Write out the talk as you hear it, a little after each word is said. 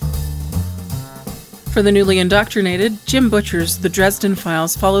For the newly indoctrinated, Jim Butcher's The Dresden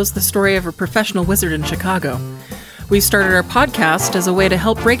Files follows the story of a professional wizard in Chicago. We started our podcast as a way to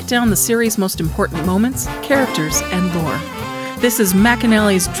help break down the series' most important moments, characters, and lore. This is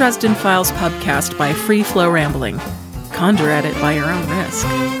McAnally's Dresden Files podcast by Free Flow Rambling. Conjure at it by your own risk.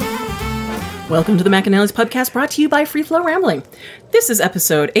 Welcome to the McAnally's podcast, brought to you by Free Flow Rambling. This is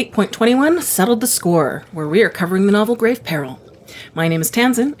episode 8.21, Settled the Score, where we are covering the novel Grave Peril. My name is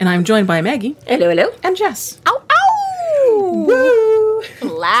Tanzin, and I'm joined by Maggie. Hello, hello. And Jess. Ow, ow! Woo!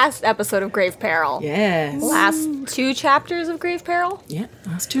 Last episode of Grave Peril. Yes. Last 2 chapters of Grave Peril. Yeah,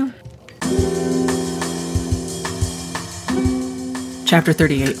 last 2. Chapter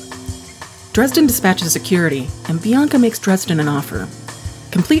 38. Dresden dispatches security, and Bianca makes Dresden an offer.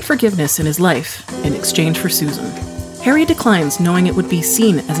 Complete forgiveness in his life in exchange for Susan. Harry declines, knowing it would be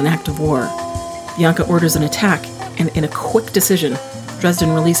seen as an act of war. Bianca orders an attack, and in a quick decision,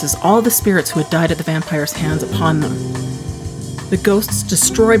 Dresden releases all the spirits who had died at the vampire's hands upon them. The ghosts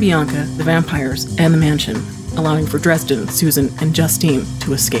destroy Bianca, the vampires, and the mansion, allowing for Dresden, Susan, and Justine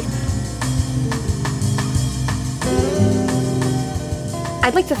to escape.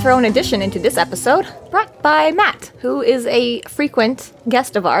 I'd like to throw an addition into this episode, brought by Matt, who is a frequent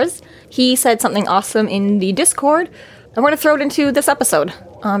guest of ours. He said something awesome in the Discord, and we're going to throw it into this episode,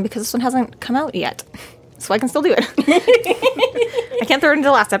 because this one hasn't come out yet. So I can still do it. I can't throw it into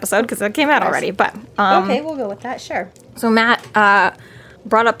the last episode because it came out already, but... okay, we'll go with that, sure. So Matt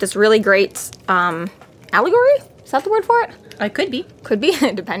brought up this really great allegory? Is that the word for it? I could be. Could be,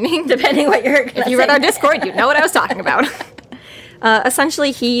 depending What you're If you read our Discord, you know what I was talking about.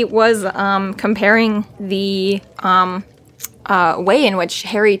 Essentially, he was comparing the way in which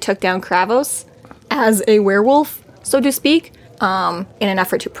Harry took down Kravos as a werewolf, so to speak, in an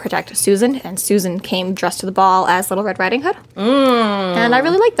effort to protect Susan, and Susan came dressed to the ball as Little Red Riding Hood. And I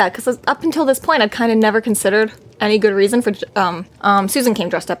really like that, because up until this point, I'd kind of never considered any good reason for... Susan came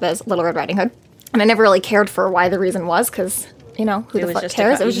dressed up as Little Red Riding Hood, and I never really cared for why the reason was, because... You know, who the fuck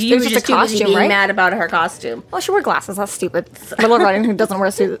cares? It was just a costume, being right? mad about her costume. Well, she wore glasses. That's stupid. Little Riding Hood doesn't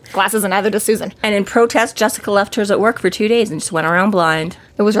wear glasses, and neither does Susan. And in protest, Jessica left hers at work for 2 days and just went around blind.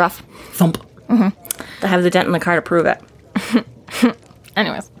 It was rough. Thump. Mm-hmm. I have the dent in the car to prove it.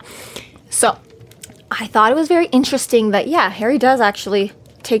 Anyways. So, I thought it was very interesting that, yeah, Harry does actually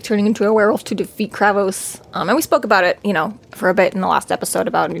take turning into a werewolf to defeat Kravos. And we spoke about it, you know, for a bit in the last episode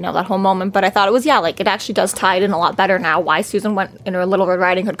about, you know, that whole moment. But I thought it was, yeah, like, it actually does tie it in a lot better now why Susan went in her Little Red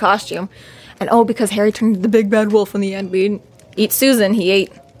Riding Hood costume. And, because Harry turned into the big bad wolf in the end. We didn't eat Susan, he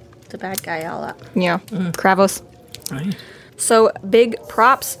ate... The bad guy all up. Yeah, Kravos. Right. So, big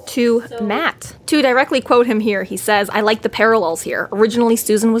props to Matt. To directly quote him here, he says, "I like the parallels here. Originally,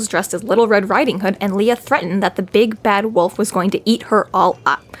 Susan was dressed as Little Red Riding Hood, and Leah threatened that the big bad wolf was going to eat her all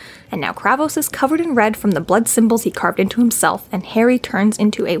up. And now Kravos is covered in red from the blood symbols he carved into himself, and Harry turns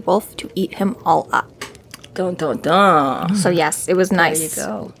into a wolf to eat him all up." Dun, dun, dun. So yes, it was nice. There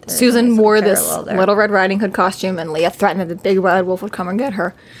you go. There's Susan a wore this parallel there. Little Red Riding Hood costume, and Leah threatened that the big bad wolf would come and get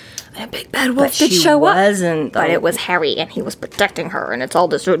her. And a big bad wolf did she show up. wasn't, But though. it was Harry, and he was protecting her, and it's all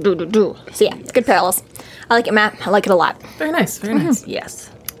this do-do-do. So yeah, it's good parallels. I like it, Matt. I like it a lot. Very nice, very nice. Yes.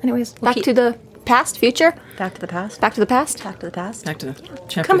 Anyways, back keep- to the past, future, Back to the past. back to the past. Back to the past. Back to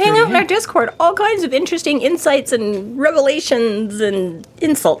chapter Come hang out in 38. our Discord. All kinds of interesting insights and revelations and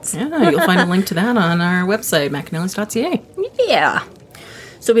insults. Yeah, you'll find a link to that on our website, McAnallys.ca. Yeah.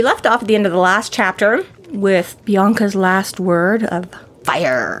 So we left off at the end of the last chapter with Bianca's last word of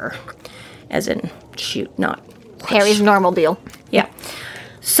fire. As in, shoot, not push. Harry's normal deal. Yeah.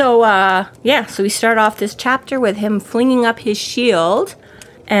 So, so we start off this chapter with him flinging up his shield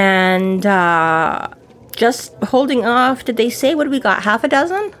and just holding off. Did they say, what do we got, half a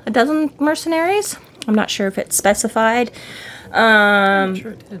dozen? A dozen mercenaries? I'm not sure if it's specified. I'm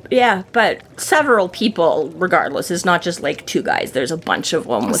sure it did. Yeah, but several people, regardless. It's not just like 2 guys. There's a bunch of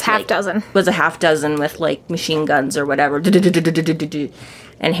them. It was half dozen. Was a half dozen with like machine guns or whatever.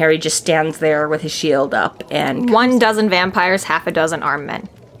 And Harry just stands there with his shield up and... 1 dozen vampires, half a dozen armed men.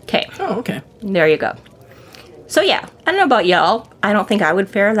 Okay, Oh, okay. there you go. So yeah, I don't know about y'all. I don't think I would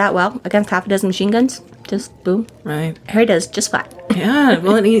fare that well against half a dozen machine guns. Just boom. Right. Harry does just fine. Yeah,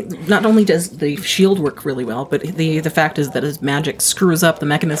 well, and he, not only does the shield work really well, but the fact is that his magic screws up the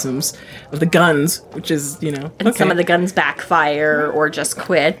mechanisms of the guns, which is, you know... And some of the guns backfire or just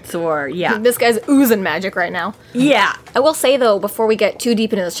quit or, yeah. This guy's oozing magic right now. Yeah. I will say, though, before we get too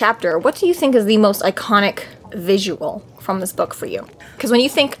deep into this chapter, what do you think is the most iconic visual from this book for you? Because when you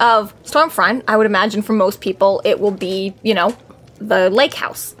think of Stormfront, I would imagine for most people it will be, you know, the lake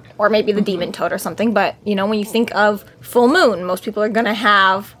house. Or maybe the demon toad or something. But, you know, when you think of full moon, most people are going to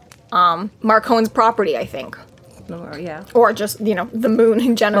have Marcone's property, I think. Or, yeah. Or just, the moon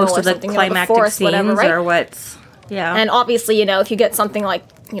in general Most or of the something. climactic the forest, scenes whatever, right? or what's... Yeah. And obviously, if you get something like,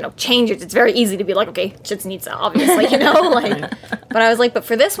 changes, it's very easy to be like, okay, shit's needs to, obviously, But I was like, but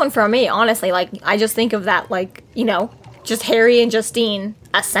for this one, for me, honestly, like, I just think of that, like, just Harry and Justine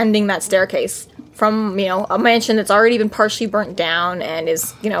ascending that staircase from, a mansion that's already been partially burnt down and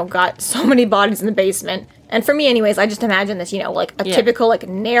is, got so many bodies in the basement. And for me, anyways, I just imagine this, like a typical, like,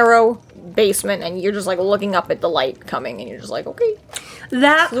 narrow basement, and you're just, like, looking up at the light coming, and you're just like, okay.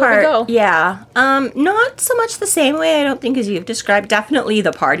 That So there we part, go. yeah. Not so much the same way, I don't think, as you've described. Definitely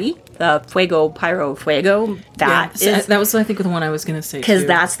the party, the Pyro Fuego. That was, I think, the one I was going to say, because too.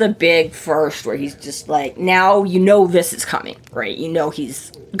 that's the big first where he's just like, now this is coming, right?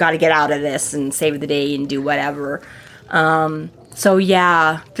 He's got to get out of this and save the day and do whatever. So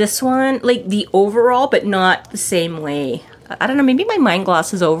yeah, this one, like the overall, but not the same way. I don't know, maybe my mind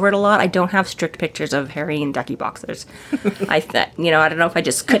glosses over it a lot. I don't have strict pictures of Harry and Ducky boxers. I don't know if I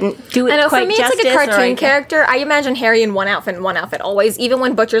just couldn't do it I know, quite for me, justice. it's like a cartoon character. I imagine Harry in one outfit always. Even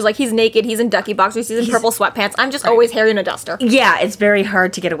when Butcher's like, he's naked, he's in ducky boxers, he's in purple sweatpants. I'm just always Harry in a duster. Yeah, it's very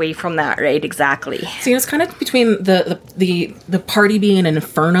hard to get away from that, right? Exactly. See, it's kind of between the party being an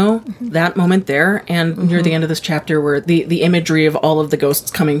inferno, that moment there, and near the end of this chapter where the imagery of all of the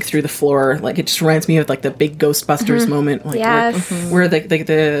ghosts coming through the floor, like, it just reminds me of, like, the big Ghostbusters moment, like, Yes. where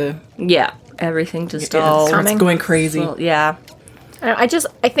the Yeah, everything just all... it's going crazy. Well, yeah. I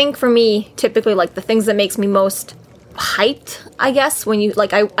think for me, typically, like, the things that makes me most hyped, I guess, when you,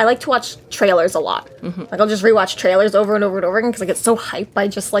 like, I like to watch trailers a lot. Like, I'll just rewatch trailers over and over and over again, because I get so hyped by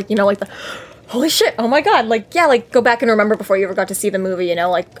just, like, like, the... Holy shit, oh my god, like, yeah, like, go back and remember before you ever got to see the movie,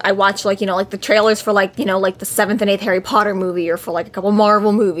 like, I watch, like, like, the trailers for, like, like, the 7th and 8th Harry Potter movie, or for, like, a couple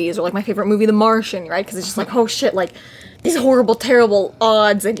Marvel movies, or, like, my favorite movie, The Martian, right? Because it's just like, oh shit, like, these horrible, terrible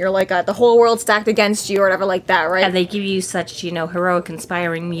odds, and you're like, the whole world stacked against you, or whatever like that, right? And they give you such, heroic,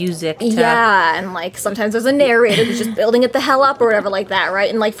 inspiring music to... Yeah, and, like, sometimes there's a narrator who's just building it the hell up, or whatever like that,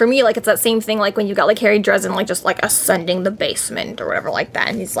 right? And, like, for me, like, it's that same thing, like, when you got, like, Harry Dresden, like, just, like, ascending the basement, or whatever like that,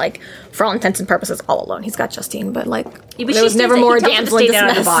 and he's, like, for all intents and purposes, all alone. He's got Justine, but, like, Yeah, but there was never more damsel in down at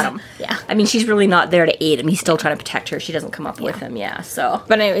the distress. bottom. Yeah. I mean, she's really not there to aid him. He's still trying to protect her. She doesn't come up with him, so...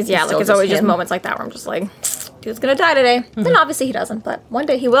 But anyways, yeah, It's like, still it's always just him. moments like that where I'm just like, dude's gonna die today. And obviously he doesn't, but one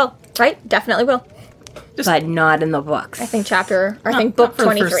day he will, right? Definitely will. But not in the books. I think book for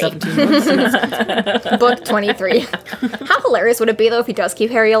the first 23. 17 months. Book 23. How hilarious would it be, though, if he does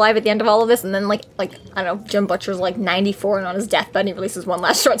keep Harry alive at the end of all of this, and then, like I don't know, Jim Butcher's, like, 94 and on his deathbed, and he releases one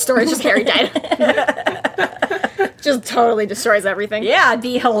last short story, it's just Harry died. Just totally destroys everything. Yeah, it'd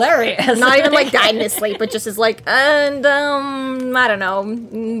be hilarious. Not even, like, died in his sleep, but just is like, and, I don't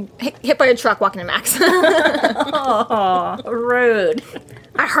know, hit by a truck walking in Max. Oh, rude.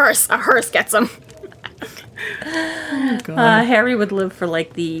 A hearse gets him. Harry would live for,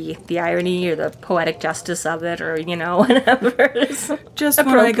 like, the irony or the poetic justice of it, or, whatever. Just when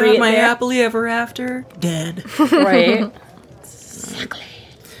I got Appropriate my there. happily ever after, dead. Right?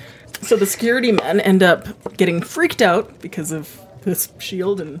 So the security men end up getting freaked out because of this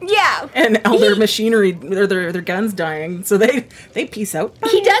shield and Yeah. all their machinery, their guns dying. So they peace out.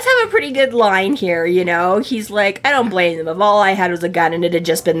 He does have a pretty good line here, He's like, I don't blame them. If all I had was a gun and it had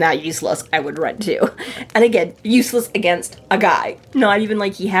just been that useless, I would run too. And again, useless against a guy. Not even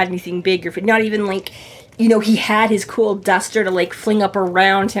like he had anything big or not even like, he had his cool duster to like fling up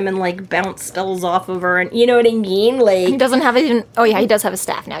around him and like bounce spells off of her. And you know what I mean? Like, He doesn't have even. Oh yeah, he does have a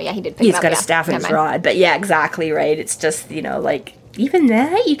staff now. Yeah, he did. Pick he's it up, got yeah. a staff and Never his mind. rod. But yeah, exactly right. It's just, like, even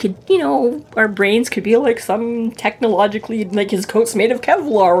that, you could, our brains could be like some technologically, like his coat's made of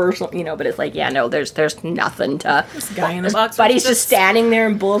Kevlar or something, but it's like, yeah, no, there's nothing to... This guy in a box. But he's just standing there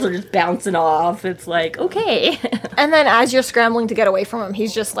and bullets are just bouncing off. It's like, okay. And then as you're scrambling to get away from him,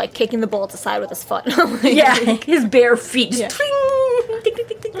 he's just like kicking the bullets aside with his foot. Like, Yeah, his bare feet just... Yeah. twing, tick, tick,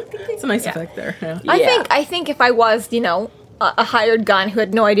 tick, tick, tick, tick. It's a nice effect there. Yeah. I think if I was, a hired gun who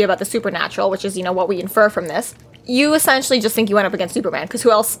had no idea about the supernatural, which is, what we infer from this, you essentially just think you went up against Superman, because who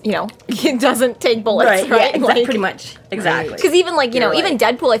else, doesn't take bullets, right? Yeah, Like, pretty much. Exactly. because even, like, You're even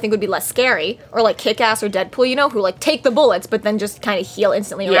right. Deadpool, I think, would be less scary, or, like, Kick-Ass or Deadpool, who, like, take the bullets, but then just kind of heal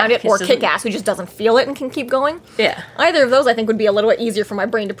instantly Yeah, around it, he or doesn't- Kick-Ass, who just doesn't feel it and can keep going. Yeah. Either of those, I think, would be a little bit easier for my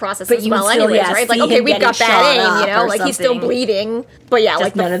brain to process But as you would well still, anyways, yeah, right? Like, see okay, him we've got getting bad shot aim, up or like, he's still something. bleeding. But yeah, Just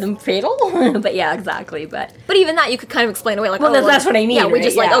like, none of them fatal. But yeah, exactly. But even that you could kind of explain away, like, Well, that's what I mean, Yeah, we right?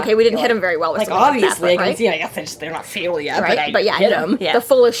 just, like, Yeah. okay, we didn't hit him very well with like, something like obviously, that, I can right? see, I guess they're not fatal yet, Right, but I hit him. Yeah. the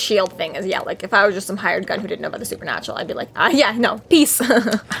fullest shield thing is, like, if I was just some hired gun who didn't know about the supernatural, I'd be like, yeah, no, peace.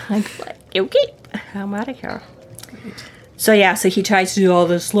 Like, okay, I'm out of here. So yeah, so he tries to do all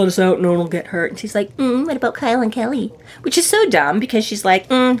this, let us out, no one will get hurt. And she's like, what about Kyle and Kelly? Which is so dumb, because she's like,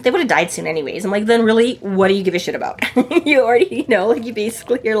 they would have died soon anyways. I'm like, then really, what do you give a shit about? You already know, like, you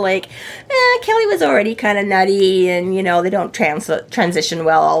basically, you're like, Kelly was already kind of nutty, and, you know, they don't transition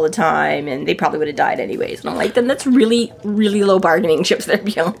well all the time, and they probably would have died anyways. And I'm like, then that's really, really low bargaining chips there,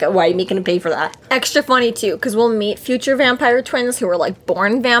 Bianca. Why are you making them pay for that? Extra funny, too, because we'll meet future vampire twins who are, like,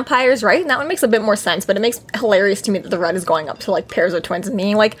 born vampires, right? And that one makes a bit more sense, but it makes hilarious to me that the Red is going up to, like, pairs of twins and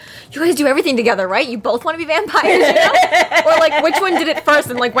being like, you guys do everything together, right? You both want to be vampires, you know? Or, like, which one did it first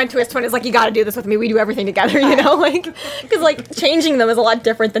and, like, went to his twin is like, you gotta do this with me, we do everything together, you know? Like, because, like, changing them is a lot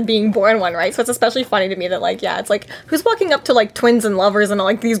different than being born one, right? So it's especially funny to me that, like, yeah, it's like, who's walking up to, like, twins and lovers and,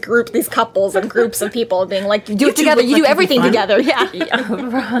 like, these couples and groups of people being like, you do it together, you do everything together, yeah.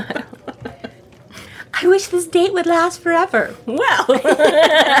 Right. I wish this date would last forever. Well.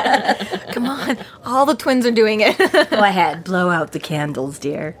 Come on, all the twins are doing it. Go ahead, blow out the candles,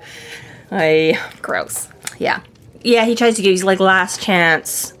 dear. Gross. Yeah. Yeah, he tries to give, he's like, last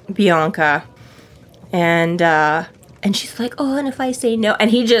chance, Bianca. And she's like, oh, and if I say no,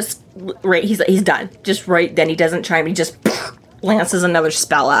 and he just, right, he's done. Just right then, he doesn't try, he just lances another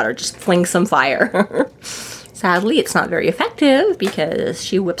spell at her, just flings some fire. Sadly, it's not very effective, because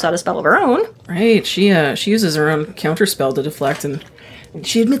she whips out a spell of her own. Right, she uses her own counterspell to deflect, and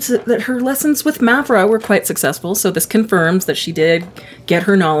she admits that her lessons with Mavra were quite successful, so this confirms that she did get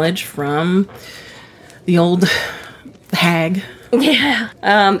her knowledge from the old hag. Yeah.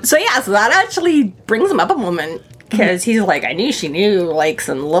 So that actually brings him up a moment, because he's like, I knew she knew, like,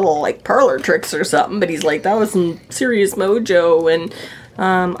 some little, like, parlor tricks or something, but he's like, that was some serious mojo, and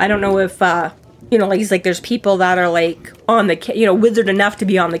I don't know if, you know, like, he's like, there's people that are, like, on the, you know, wizard enough to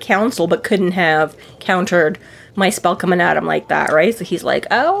be on the council, but couldn't have countered my spell coming at him like that, right? So he's like,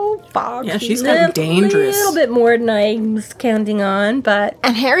 oh, fuck. Yeah, she's kind of dangerous. A little bit more than I was counting on, but...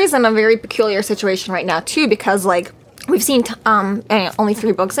 And Harry's in a very peculiar situation right now, too, because, like, we've seen, only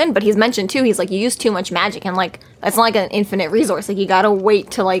 3 books in, but he's mentioned, too, he's like, you use too much magic, and, like, it's not like an infinite resource. Like, you gotta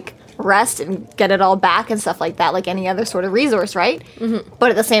wait to, like, rest and get it all back and stuff like that, like any other sort of resource, right? Mm-hmm.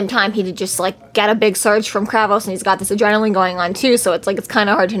 But at the same time, he did just, like, get a big surge from Kravos, and he's got this adrenaline going on, too, so it's, like, it's kind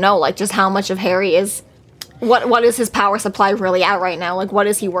of hard to know, like, just how much of Harry is... What is his power supply really at right now? Like, what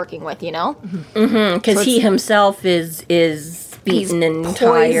is he working with, you know? Mm-hmm, because he himself is beaten and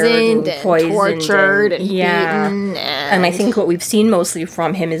tired and poisoned tortured and beaten. And I think what we've seen mostly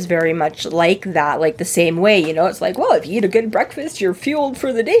from him is very much like that, like the same way, you know? It's like, well, if you eat a good breakfast, you're fueled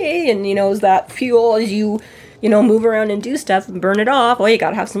for the day, and, you know, as that fuel as you know, move around and do stuff and burn it off. Well, you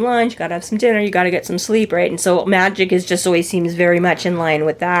gotta have some lunch, you gotta have some dinner, you gotta get some sleep, right? And so magic is just always seems very much in line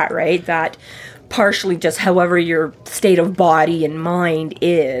with that, right? That partially just however your state of body and mind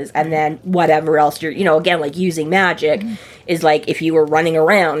is, and then whatever else you're, you know, again, like using magic is like if you were running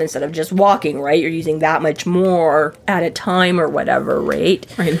around instead of just walking, right? You're using that much more at a time or whatever, right?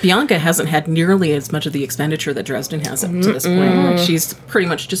 Right, and Bianca hasn't had nearly as much of the expenditure that Dresden has up to this point. Like, she's pretty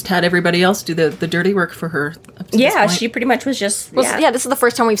much just had everybody else do the dirty work for her up to this point. She pretty much was just, this is the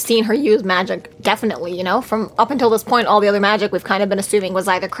first time we've seen her use magic, definitely, you know? From up until this point, all the other magic we've kind of been assuming was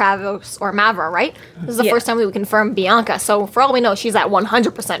either Kravos or Mavra, right? This is the first time we would confirm Bianca, so for all we know, she's at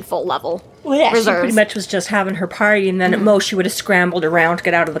 100% full level. Well, yeah, she pretty much was just having her party, and then at most she would have scrambled around to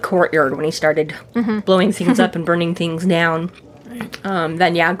get out of the courtyard when he started blowing things up and burning things down.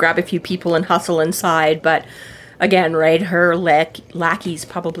 Then, grab a few people and hustle inside, but again, right, her lackeys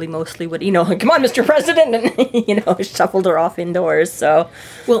probably mostly would, you know, come on, Mr. President, and, you know, shuffled her off indoors, so.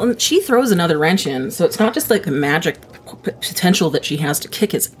 Well, and she throws another wrench in, so it's not just like the magic potential that she has to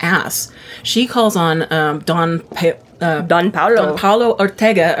kick his ass. She calls on Don Paulo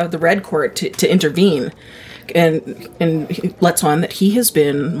Ortega of the Red Court to intervene, and he lets on that he has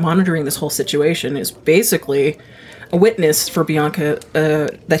been monitoring this whole situation, is basically a witness for Bianca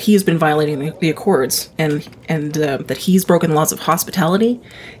that he has been violating the Accords, and that he's broken laws of hospitality,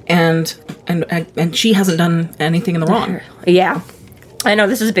 and she hasn't done anything in the wrong. Yeah. I know,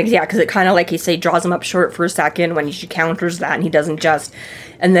 this is big, because it kind of, like you say, draws him up short for a second when she counters that, and he doesn't just,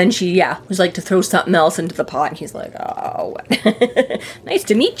 and then she, was like to throw something else into the pot, and he's like, oh, nice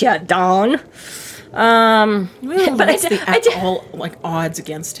to meet you, Don. Well, but it's all, like, odds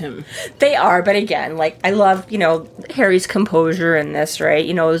against him. They are, but again, like, I love, you know, Harry's composure in this, right?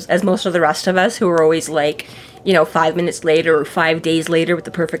 You know, as most of the rest of us who are always, like, you know, 5 minutes later or 5 days later with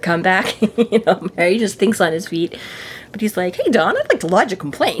the perfect comeback. You know, Harry just thinks on his feet. But he's like, hey, Don, I'd like to lodge a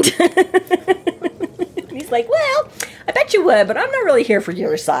complaint. And he's like, well, I bet you would, but I'm not really here for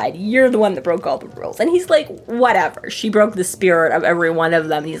your side. You're the one that broke all the rules. And he's like, whatever. She broke the spirit of every one of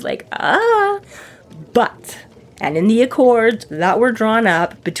them. He's like, but And in the accords that were drawn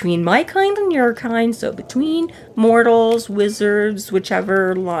up between my kind and your kind, so between mortals, wizards,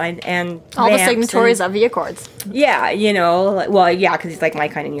 whichever line, and All the vamps signatories and- of the Accords. yeah, you know, well, yeah, because he's like my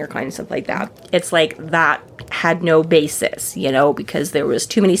kind and your kind and stuff like that. It's like that had no basis, you know, because there was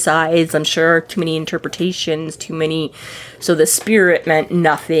too many sides, I'm sure, too many interpretations, too many. So the spirit meant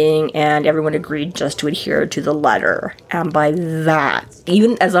nothing, and everyone agreed just to adhere to the letter. And by that,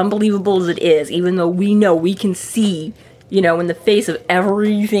 even as unbelievable as it is, even though we know we can see, you know, in the face of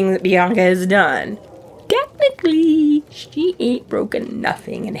everything that Bianca has done, technically, she ain't broken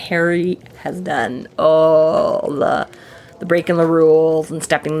nothing, and Harry has done all the breaking the rules and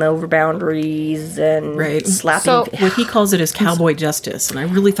stepping over boundaries and Right. slapping. So- What he calls it is cowboy justice, and I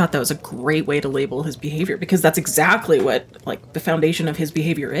really thought that was a great way to label his behavior, because that's exactly what, like, the foundation of his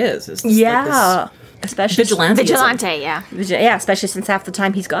behavior is just, like, yeah, especially vigilante. Vigilante, yeah. Yeah, especially since half the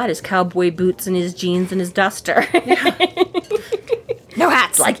time he's got his cowboy boots and his jeans and his duster. No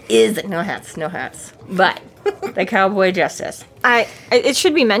hats. No hats, but the cowboy justice. It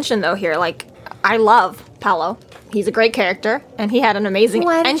should be mentioned though here, like, I love Paolo. He's a great character, and he had an amazing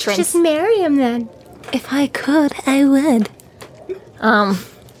entrance. marry him then? If I could, I would.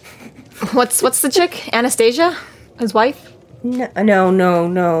 What's the chick? Anastasia, his wife. No,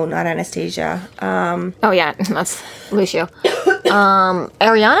 not Anastasia. Oh yeah, that's Lucio.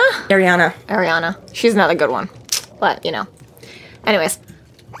 Ariana. Ariana. She's another good one, but you know. Anyways,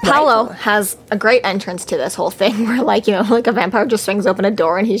 Paolo has a great entrance to this whole thing, where like, you know, like a vampire just swings open a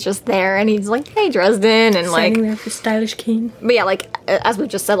door and he's just there and he's like, "Hey, Dresden," and like. Standing there for stylish king. But yeah, like, as we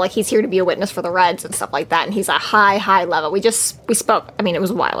just said, like, he's here to be a witness for the Reds and stuff like that, and he's at high level. We spoke, I mean, it was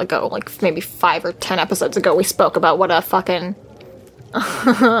a while ago, like, maybe 5 or 10 episodes ago, we spoke about what a fucking,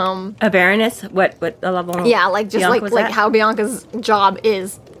 A baroness? What a level? yeah, like, just, Bianca was like at? how Bianca's job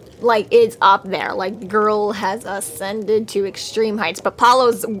is, like, it's up there. Like, girl has ascended to extreme heights, but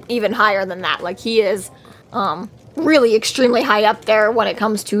Paolo's even higher than that. Like, he is, really extremely high up there when it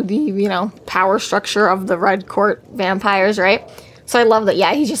comes to the, you know, power structure of the Red Court vampires, right? So I love that,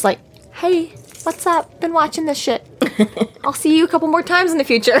 yeah, he's just like, "Hey, what's up? Been watching this shit. I'll see you a couple more times in the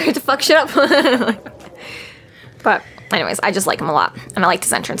future to fuck shit up." But anyways, I just like him a lot, and I liked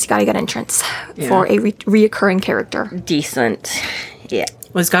his entrance. He got a good entrance for a reoccurring character. Decent. Yeah.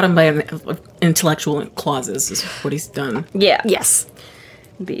 Well, he's got him by intellectual clauses, is what he's done. Yeah. Yes.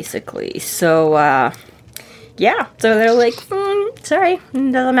 Basically. So, yeah. So they're like, sorry,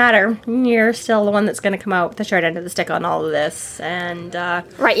 doesn't matter. You're still the one that's going to come out with the short end of the stick on all of this. And,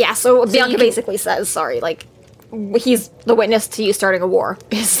 Right, yeah, so Bianca you can- basically says, sorry, like, he's the witness to you starting a war,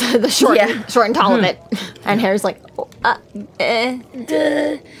 is the short and tall of it. And Harry's like,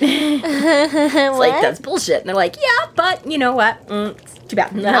 it's like, that's bullshit. And they're like, yeah, but you know what? It's too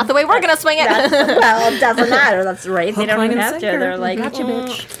bad. not the way we're gonna swing it. Well, it doesn't matter. That's right. They Hook, don't line, even and have to. sinker. They're like, Gotcha,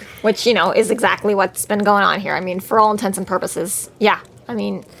 bitch. Which, you know, is exactly what's been going on here. I mean, for all intents and purposes, yeah. I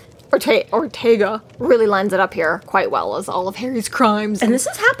mean, Ortega really lends it up here quite well as all of Harry's crimes. And this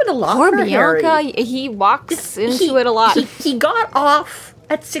has happened a lot poor for Harry. Bianca, he walks into it a lot. He got off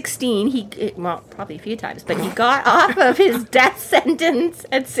at 16. Well, probably a few times, but he got off of his death sentence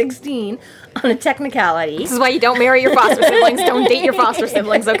at 16 on a technicality. This is why you don't marry your foster siblings. Don't date your foster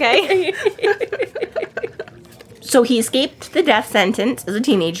siblings, okay? So he escaped the death sentence as a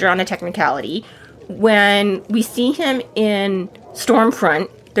teenager on a technicality. When we see him in Stormfront,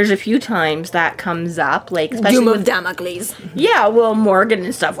 there's a few times that comes up, like especially Doom of with Damocles. yeah, well, Morgan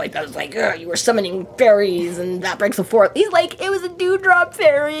and stuff like that was like, you were summoning fairies, and that breaks the fourth. He's like, it was a dewdrop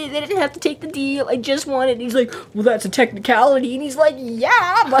fairy. They didn't have to take the deal. I just wanted. He's like, well, that's a technicality, and he's like,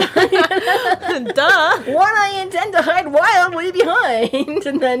 yeah, but Duh. one I intend to hide wildly behind,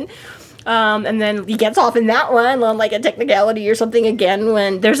 and then he gets off in that one on like a technicality or something again.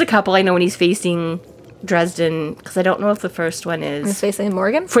 When there's a couple I know when he's facing Dresden, because I don't know if the first one is He's facing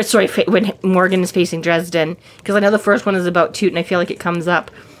Morgan? when Morgan is facing Dresden, because I know the first one is about Toot, and I feel like it comes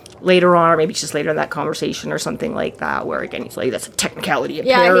up later on, or maybe it's just later in that conversation or something like that, where again he's like, that's a technicality of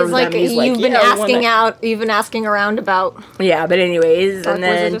Yeah, pair he's of like, them. you've been asking around about. Yeah, but anyways, Dark and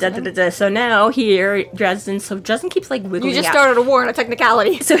then Wizard or so now here Dresden keeps like wiggling. You just out. started a war on a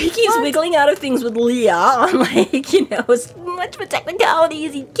technicality. So he keeps wiggling out of things with Leah on, like, you know, as much of a technicality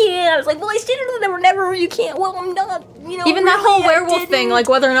as he can. I was like, well, I stated that there were never, you can't, well, I'm not, you know. Even that really, whole I werewolf thing, didn't. like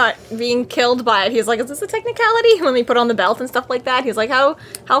whether or not being killed by it, he's like, is this a technicality? When they put on the belt and stuff like that, he's like, how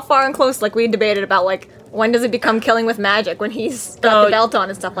far and close, like we debated about, like, when does it become killing with magic when he's got the belt on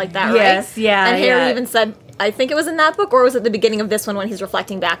and stuff like that, yes, right? yeah, And Harry yeah. even said, I think it was in that book, or was it the beginning of this one when he's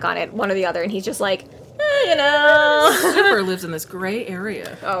reflecting back on it, one or the other, and he's just like, You know. Super lives in this gray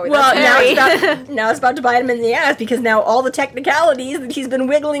area. Oh, Well, that's now Harry. now it's about to bite him in the ass because now all the technicalities that he's been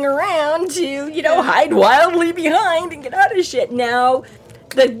wiggling around to, hide wildly behind and get out of shit. Now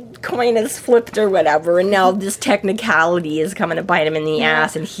the coin is flipped or whatever, and now this technicality is coming to bite him in the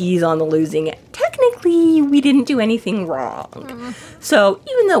ass, and he's on the losing end. Technically, we didn't do anything wrong. So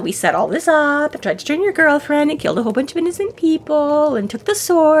even though we set all this up and tried to turn your girlfriend and killed a whole bunch of innocent people and took the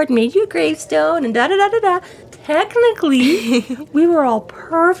sword and made you a gravestone and da-da-da-da-da, technically, we were all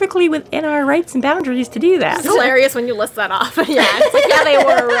perfectly within our rights and boundaries to do that. It's hilarious when you list that off. Yeah, it's like, yeah, they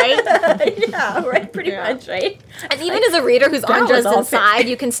were, right? Yeah, right, pretty much, right? And even as a reader who's That was undressed all inside,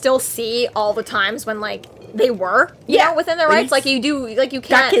 you can still see all the times when, like, they were, you know, within their rights. Like, you do, like, you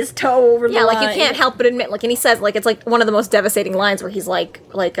Stuck can't... his toe over the Yeah, line. like, you can't help but admit, like, and he says, like, it's, like, one of the most devastating lines where he's, like,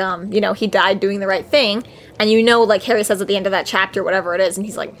 he died doing the right thing, and like, Harry says at the end of that chapter, whatever it is, and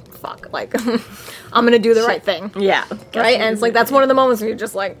he's like, fuck, like, I'm gonna do the right thing. Yeah. Right? And it's like, that's one of the moments where you're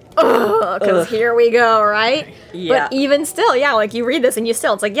just like, ugh, because here we go, right? Yeah. But even still, yeah, like, you read this and it's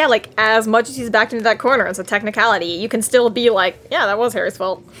like, yeah, like, as much as he's backed into that corner, it's a technicality, you can still be like, yeah, that was Harry's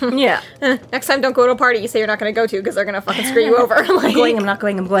fault. Yeah. Next time, don't go to a party you say you're not gonna go to, because they're gonna fucking screw you over. Like, I'm not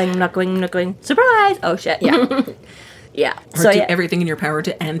going. Surprise! Oh, shit. Yeah. Yeah. Or So, do yeah. everything in your power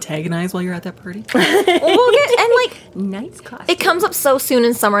to antagonize while you're at that party. and like, Nice costume. it comes up so soon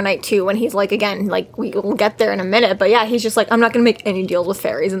in Summer Night too, when he's like, again, like, we'll get there in a minute, but yeah, he's just like, I'm not gonna make any deals with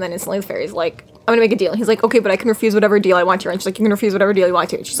fairies, and then instantly the fairy's like, I'm gonna make a deal. He's like, okay, but I can refuse whatever deal I want to. And she's like, you can refuse whatever deal you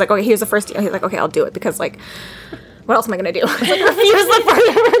want to. And she's like, okay, here's the first deal. He's like, okay, I'll do it, because, like, what else am I gonna do? It's like, refuse the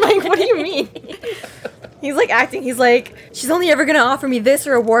first. Like, what do you mean? He's like acting, he's like, she's only ever gonna offer me this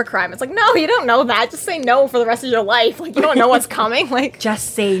or a war crime. It's like, no, you don't know that. Just say no for the rest of your life. Like, you don't know what's coming. Like,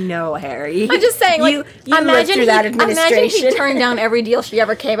 Just say no, Harry. I'm just saying, like, you lived through that imagine administration. he turned down every deal she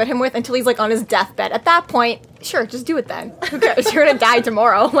ever came at him with until he's, like, on his deathbed. At that point, sure, just do it then. Who cares? You're gonna die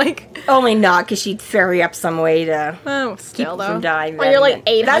tomorrow. Like, Only not, because she'd ferry up some way to oh, still though. from dying. When you're like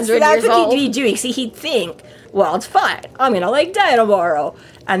 800 that's years what old. he'd be doing. See, he'd think, well, it's fine. I'm gonna, like, die tomorrow.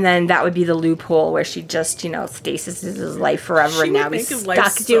 And then that would be the loophole where she just, stasis his life forever, She and would now make he's his stuck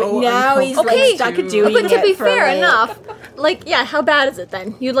life doing. so Now he's uncomfortable. like stuck at doing But to it be for fair like- enough, like, yeah, how bad is it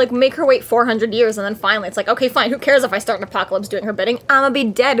then? You'd, like, make her wait 400 years, and then finally it's like, okay, fine, who cares if I start an apocalypse doing her bidding? I'm gonna be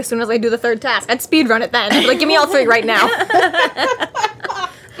dead as soon as I do the third task. I'd speedrun it then. I'd be like, give me all three right now.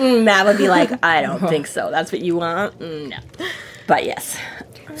 Matt would be like, I don't think so. That's what you want? No. But yes.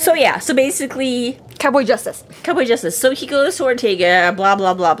 So yeah, so basically, Cowboy Justice. Cowboy Justice. So he goes to Ortega, blah,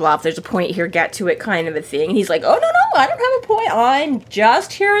 blah, blah, blah. If there's a point here, get to it kind of a thing. And he's like, oh, no, I don't have a point. I'm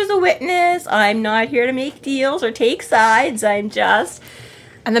just here as a witness. I'm not here to make deals or take sides. I'm just...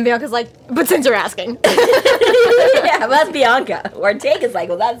 And then Bianca's like, but since you're asking. Yeah, well, that's Bianca. Ortega's like,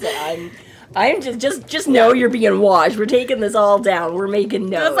 well, that's it. I'm just know you're being watched. We're taking this all down. We're making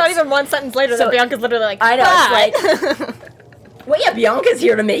notes. That's not even one sentence later So- that Bianca's literally like, I know, "But." it's like... Well, yeah, Bianca's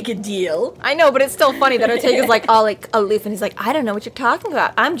here to make a deal. I know, but it's still funny that Ortega's like all like aloof, and he's like, I don't know what you're talking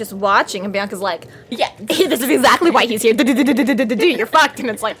about. I'm just watching. And Bianca's like, Yeah. this is exactly why he's here. You're fucked. And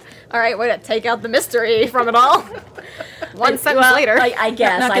it's like, all right, way to take out the mystery from it all. One sentence Well, later. I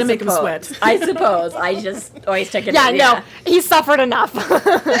guess. Not I gonna make him suppose. sweat. I suppose. I just always take it. yeah, no, he suffered enough.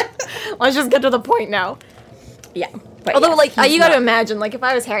 Let's just get to the point now. Yeah. But Although, yes, like, he's you gotta not- imagine, like, if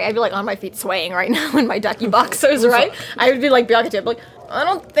I was Harry, I'd be, like, on my feet swaying right now in my ducky boxers, right? I would be like Bianca too. I'd be like, I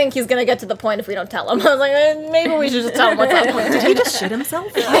don't think he's gonna get to the point if we don't tell him. I was like, maybe we should just tell him what's up. Did he just shit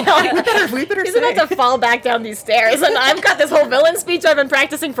himself? we better He's say. about to fall back down these stairs, and I've got this whole villain speech I've been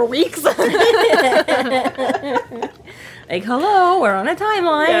practicing for weeks. Like, hello, we're on a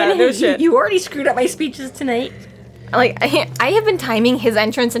timeline. Yeah, no shit. You already screwed up my speeches tonight. Like, I have been timing his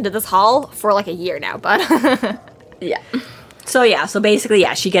entrance into this hall for like a year now, but Yeah. So basically,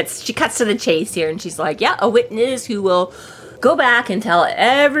 yeah, she cuts to the chase here, and she's like, yeah, a witness who will go back and tell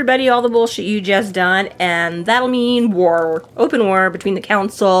everybody all the bullshit you just done, and that'll mean war, open war between the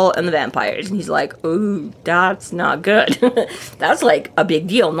council and the vampires. And he's like, ooh, that's not good. That's like a big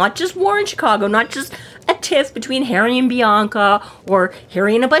deal. Not just war in Chicago, not just a tiff between Harry and Bianca, or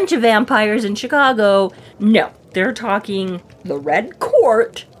Harry and a bunch of vampires in Chicago. No, they're talking the Red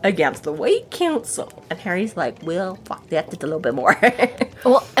Court against the White Council. And Harry's like, well, fuck, that's just a little bit more.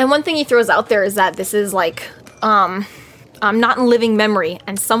 well, and one thing he throws out there is that this is like, not in living memory,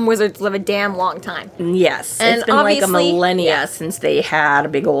 and some wizards live a damn long time. Yes, And it's been like a obviously- millennia yeah. since they had a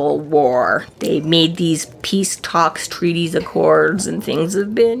big old war. They made these peace talks, treaties, accords, and things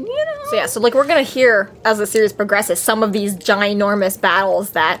have been, So yeah, so like we're gonna hear as the series progresses some of these ginormous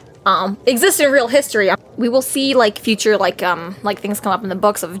battles that exist in real history. we will see like future like things come up in the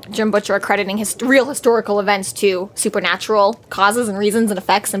books of Jim Butcher accrediting real historical events to supernatural causes and reasons and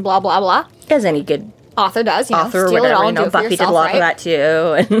effects and blah blah blah. As any good Author does, you author know, or steal whatever. it all You and do know, it for Buffy did a yourself, lot right? of that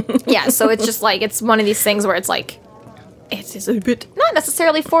too. Yeah, so it's just like, it's one of these things where it's like, it's a bit, not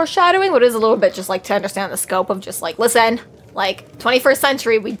necessarily foreshadowing, but it is a little bit just like to understand the scope of just like, listen, like, 21st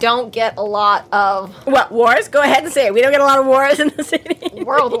century, we don't get a lot of What, wars? Go ahead and say it. We don't get a lot of wars in the city.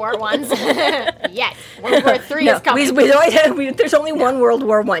 World War ones. Yes, World War III is coming. There's only one World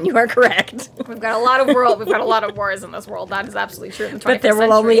War One. You are correct. We've got a lot of wars in this world. That is absolutely true in the 21st But there will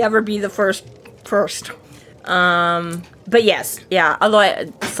century. only ever be the first. But yes, yeah. Although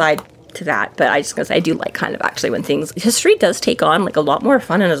aside to that, but I just gonna say I do like kind of actually when history does take on like a lot more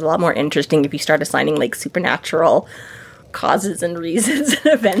fun and is a lot more interesting if you start assigning like supernatural causes and reasons and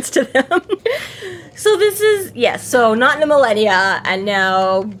events to them. So this is so not in the millennia, and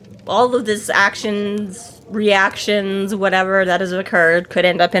now all of this actions, reactions, whatever that has occurred could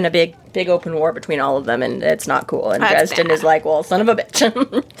end up in a big open war between all of them, and it's not cool. And That's Dresden bad. is like, well, son of a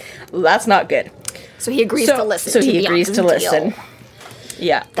bitch. That's not good. So he agrees to listen. So to he agrees to Bianca's listen. deal.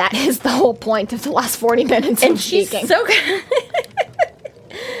 Yeah. That is the whole point of the last 40 minutes And of she's speaking. so good.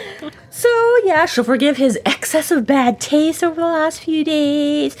 So, yeah, she'll forgive his excessive bad taste over the last few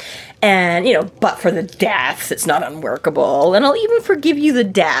days. And, but for the deaths, it's not unworkable. And I'll even forgive you the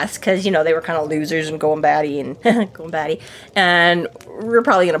deaths, because, they were kind of losers and going batty and going batty. And we're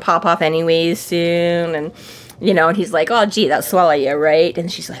probably going to pop off anyways soon. And, and he's like, oh, gee, that'll swallow you, right?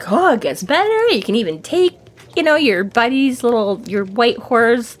 And she's like, oh, it gets better. You can even take, your buddy's your white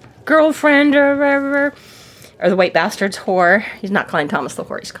whore's girlfriend or whatever. Or the white bastard's whore. He's not calling Thomas the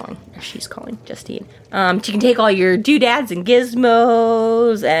whore, she's calling Justine. She can take all your doodads and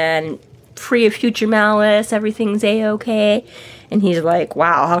gizmos and free of future malice, everything's a-okay. And he's like,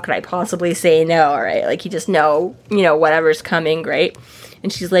 wow, how could I possibly say no, right? Like, you just know, whatever's coming, right?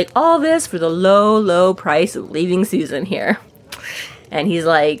 And she's like, all this for the low, low price of leaving Susan here. And he's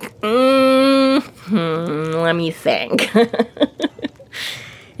like, let me think.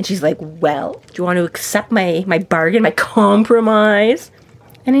 And she's like, well, do you want to accept my bargain, my compromise?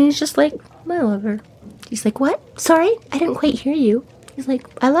 And he's just like, I love her. She's like, what? Sorry, I didn't quite hear you. He's like,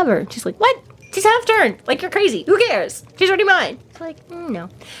 I love her. She's like, what? She's half-turned. Like, you're crazy. Who cares? She's already mine. She's like, no.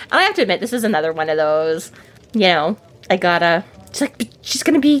 And I have to admit, this is another one of those, she's like, she's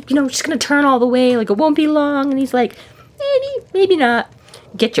going to be, she's going to turn all the way. Like, it won't be long. And he's like, maybe not.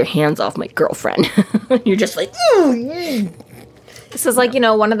 Get your hands off my girlfriend. You're just like, This is like,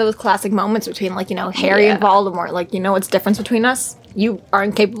 one of those classic moments between, like, Harry and Voldemort. Like, what's the difference between us? You are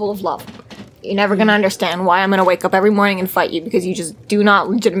incapable of love. You're never going to understand why I'm going to wake up every morning and fight you, because you just do not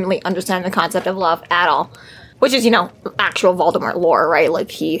legitimately understand the concept of love at all. Which is, actual Voldemort lore, right?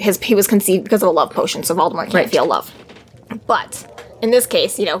 Like, he was conceived because of a love potion, so Voldemort can't feel love. But, in this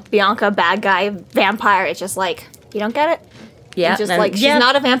case, Bianca, bad guy, vampire, it's just like, you don't get it? yeah. It's just like, she's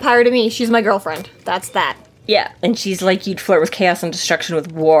not a vampire to me, she's my girlfriend. That's that. Yeah, and she's like, you'd flirt with chaos and destruction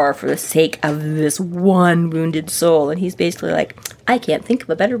with war for the sake of this one wounded soul. And he's basically like, I can't think of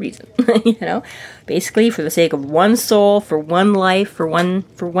a better reason. Basically for the sake of one soul, for one life, for one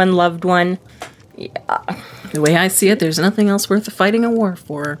loved one. Yeah. The way I see it, there's nothing else worth fighting a war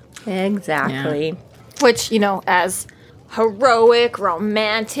for. Exactly. Yeah. Which, as heroic,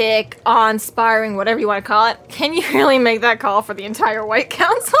 romantic, awe-inspiring, whatever you want to call it, can you really make that call for the entire White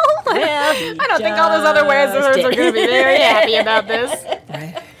Council? I don't think all those other Wizards are going to be very happy about this.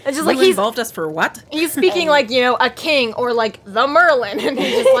 Right. It's just You like he's involved us for what? he's speaking like, a king or like the Merlin, and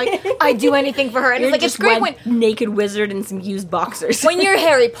he's just like, I'd do anything for her. And it's like, it's great when naked wizard and some used boxers. when you're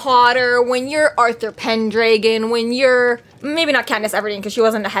Harry Potter, when you're Arthur Pendragon, when you're maybe not Katniss Everdeen because she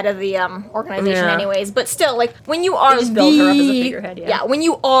wasn't the head of the organization Yeah. anyways, but still, like, when you are just built her up as a figurehead, yeah. when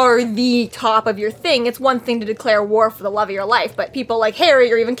you are the top of your thing, it's one thing to declare war for the love of your life, but people like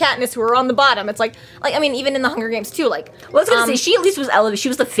Harry or even Katniss who are on the bottom, it's like I mean, even in the Hunger Games too, like, Well, I was gonna say, she at least was elevated. She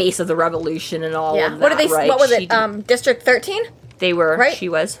was the face of the revolution and all of that, what did they? right? What was She it? did- District 13. They were, right? She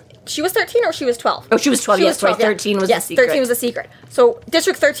was. She was 13 or she was 12? Oh, she was 12, yes, right. 13 was the secret. 13 was the secret. So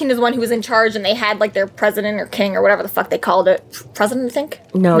District 13 is the one who was in charge, and they had, like, their president or king or whatever the fuck they called it. President, I think?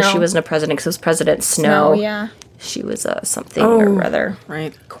 No, she wasn't a president because it was President Snow. yeah. She was something or other.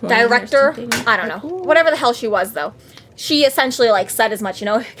 Right. Director? I don't know. Whatever the hell she was, though. She essentially, like, said as much,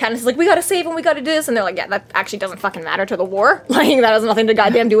 Katniss is like, we gotta save him, we gotta do this, and they're like, yeah, that actually doesn't fucking matter to the war. Like, that has nothing to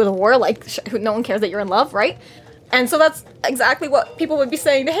goddamn do with the war. Like, no one cares that you're in love, right? And so that's exactly what people would be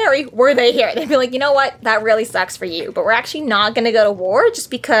saying to Harry, were they here. They'd be like, you know what, that really sucks for you, but we're actually not going to go to war just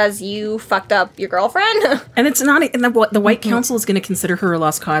because you fucked up your girlfriend. And it's not, and the White Council is going to consider her a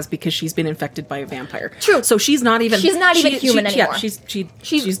lost cause because she's been infected by a vampire. True. So she's not even human anymore. Yeah,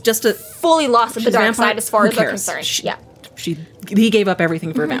 she's just a fully lost at the dark vampire. side as far Who as they're cares? concerned. He gave up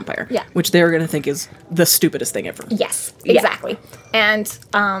everything for a vampire. Yeah. Which they're going to think is the stupidest thing ever. Yes, exactly. And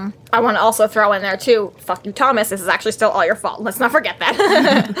I want to also throw in there too, fuck you, Thomas, this is actually still all your fault. Let's not forget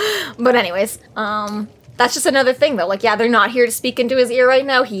that. But anyways, that's just another thing though. Like, yeah, they're not here to speak into his ear right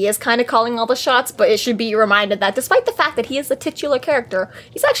now. He is kind of calling all the shots, but it should be reminded that despite the fact that he is the titular character,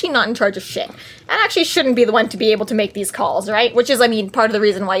 he's actually not in charge of shit. And actually shouldn't be the one to be able to make these calls, right? Which is, I mean, part of the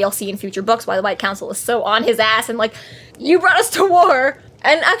reason why you'll see in future books why the White Council is so on his ass and like, you brought us to war.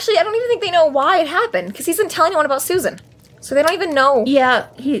 And actually, I don't even think they know why it happened, because he doesn't tell anyone about Susan. So they don't even know. Yeah,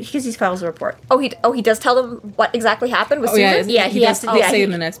 because he files a report. Oh, he does tell them what exactly happened with Susan? Yeah, he has does to say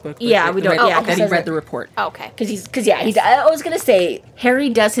in the next book. Yeah, we don't- That he says read it. the report. Oh, okay. I was gonna say Harry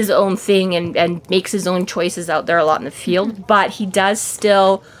does his own thing and makes his own choices out there a lot in the field, but he does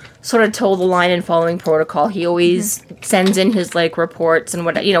still sort of toe the line in following protocol. He always sends in his like reports and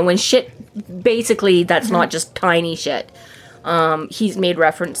what, you know, when shit basically that's not just tiny shit. He's made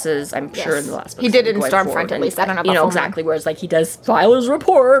references, I'm sure, in the last book. He did it in going Stormfront, forward, at and, least. I don't know you about know, Fulham. exactly. Whereas, like, he does file his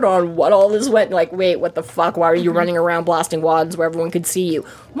report on what all this went. Like, wait, what the fuck? Why are you running around blasting wads where everyone could see you?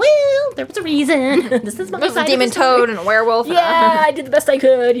 Well, there was a reason. This is my There's a side of demon the story. toad and a werewolf. Yeah, I did the best I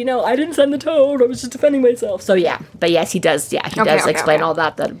could. You know, I didn't send the toad. I was just defending myself. So yeah, but yes, he does. Yeah, he does explain all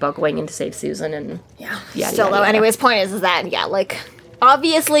that about going in to save Susan and Still, though, anyways, point is that, yeah, like,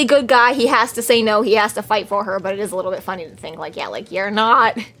 obviously good guy, he has to say no, he has to fight for her, but it is a little bit funny to think, like, yeah, like, you're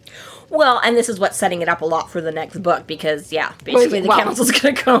not... Well, and this is what's setting it up a lot for the next book because, yeah, basically the Well- council's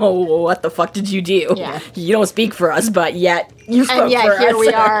gonna go, what the fuck did you do? Yeah. You don't speak for us, but yet you spoke And yeah, for here us. we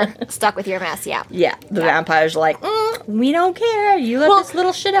are, stuck with your mess, yeah. Yeah, the vampires are like, we don't care. You let this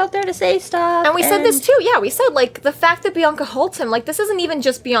little shit out there to say stuff. And we said this too, yeah, we said, like, the fact that Bianca holds him, like, this isn't even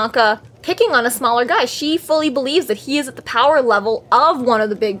just Bianca picking on a smaller guy. She fully believes that he is at the power level of one of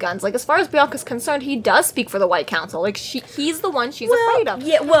the big guns. Like, as far as Bianca's concerned, he does speak for the White Council. Like, he's the one she's afraid of.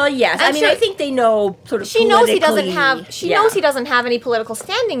 Yeah, well, yes. And I mean, sure- I think they know sort of She knows he doesn't politically- have. She yeah. knows he doesn't have any political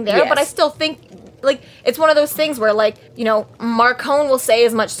standing there. Yes. But I still think, like, it's one of those things where, like, you know, Marcone will say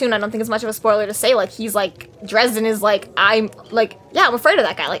as much soon. I don't think it's much of a spoiler to say, like, he's like, Dresden is like, I'm like, yeah, I'm afraid of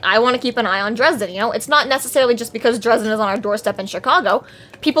that guy. Like, I want to keep an eye on Dresden. You know, it's not necessarily just because Dresden is on our doorstep in Chicago.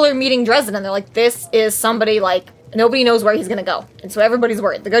 People are meeting Dresden and they're like, this is somebody like. Nobody knows where he's gonna go. And so everybody's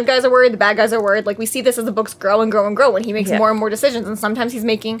worried. The good guys are worried, the bad guys are worried. Like, we see this as the books grow and grow and grow, and he makes more and more decisions, and sometimes he's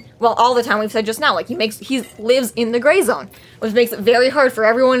making, well, all the time, we've said just now, like, he lives in the gray zone, which makes it very hard for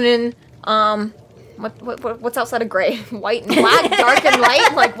everyone in, what's outside of gray? White and black, dark and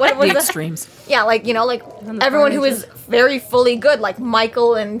light? Like, what was The the... extremes. Yeah, like, you know, like, everyone who is very fully good, like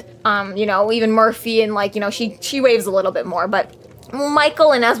Michael and, you know, even Murphy, and, like, you know, she waves a little bit more, but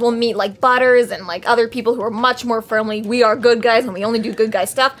Michael, and as we'll meet, like, Butters and, like, other people who are much more firmly, we are good guys and we only do good guy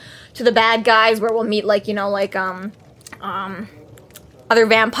stuff, to the bad guys where we'll meet, like, you know, like, other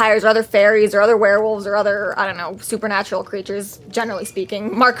vampires or other fairies or other werewolves or other, I don't know, supernatural creatures, generally speaking.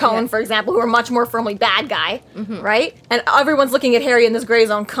 Marcone, for example, who are much more firmly bad guy, right? And everyone's looking at Harry in this gray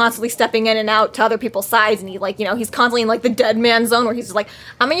zone, constantly stepping in and out to other people's sides, and he, like, you know, he's constantly in, like, the dead man zone where he's just like,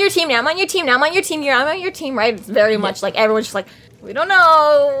 I'm on your team now, I'm on your team now, I'm on your team here, I'm on your team, right? It's very much like, everyone's just like, we don't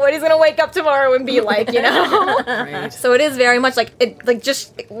know what he's gonna wake up tomorrow and be like, you know? Right. So it is very much like, it, like,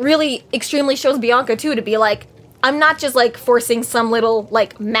 just really extremely shows Bianca, too, to be like, I'm not just, like, forcing some little,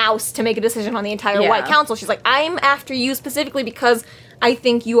 like, mouse to make a decision on the entire White Council. She's like, I'm after you specifically because I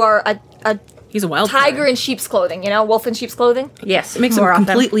think you are a He's a wild tiger card. in sheep's clothing, you know? Wolf in sheep's clothing. Yes, It makes him more often.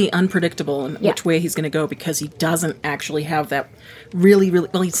 completely unpredictable in Yeah. which way he's going to go because he doesn't actually have that really,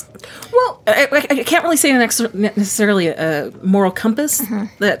 well, he's... Well, I can't really say necessarily a moral compass.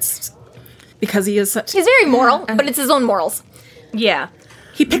 That's because he is such... he's very moral, but it's his own morals. Yeah.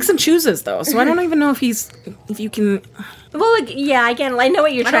 He picks and chooses, though, so I don't even know if you can... Well, like, yeah, again, I know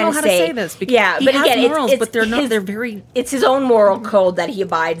what you're I don't trying know how to say this. Because Yeah, he but has again, morals, it's but they're not. his- They're very... It's his own moral code that he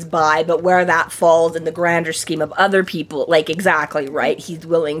abides by, but where that falls in the grander scheme of other people, like, exactly, right? He's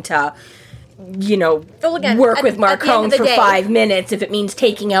willing to, you know, Well, again, work at- with at the end Marcone of the for day- 5 minutes if it means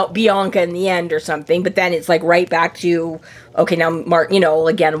taking out Bianca in the end or something, but then it's, like, right back to, okay, now, Mark, you know,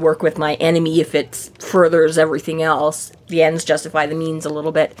 again, work with my enemy if it furthers everything else. The ends justify the means a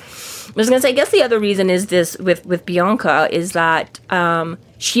little bit. I was gonna say, I guess the other reason is this with Bianca is that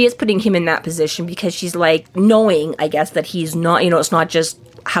she is putting him in that position because she's like knowing, I guess, that he's not, you know, it's not just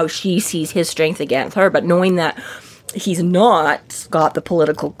how she sees his strength against her, but knowing that he's not got the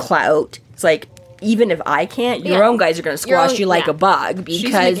political clout. It's like, even if I can't, your own guys are going to squash you like a bug She's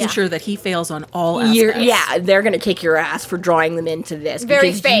because making sure that he fails on all aspects. they're going to kick your ass for drawing them into this. Very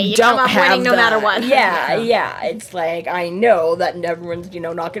because fake. you don't I'm have winning no matter what. Yeah. It's like, I know that everyone's,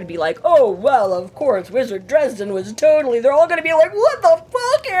 not going to be like, oh, well, of course, Wizard Dresden was totally, they're all going to be like, what the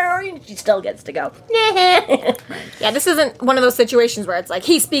fuck, Harry? And she still gets to go, Yeah, this isn't one of those situations where it's like,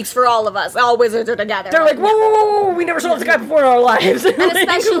 he speaks for all of us, all wizards are together. They're like, whoa, we never saw this guy before in our lives. And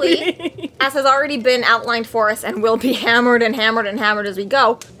especially, as has already been outlined for us and will be hammered and hammered and hammered as we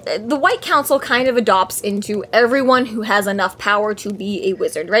go, the White Council kind of adopts into everyone who has enough power to be a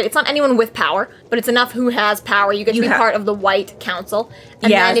wizard, right? It's not anyone with power, but it's enough who has power. You get to be part of the White Council.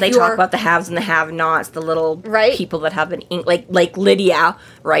 And yeah, then they talk about the haves and the have-nots, the little people that have an ink, like Lydia,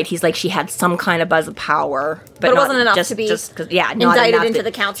 right? He's like, she had some kind of buzz of power, but it wasn't enough to be indicted into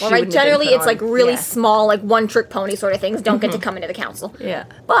the council, right? Generally, it's like really small, like one-trick pony sort of things don't get to come into the council. Yeah.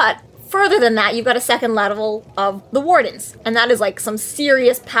 But further than that, you've got a second level of the wardens, and that is like some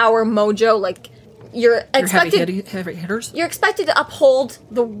serious power mojo, like you're expected heavy hitters. You're expected to uphold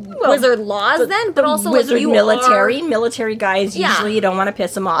the wizard laws, but also wizard like, military guys. Usually, you don't want to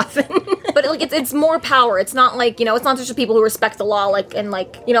piss them off. But like it's more power. It's not like it's not just the people who respect the law. Like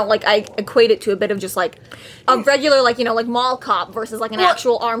I equate it to a bit of just like a regular like mall cop versus like an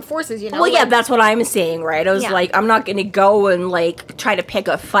actual armed forces. Well, yeah, that's what I'm saying, right? I was like, I'm not going to go and like try to pick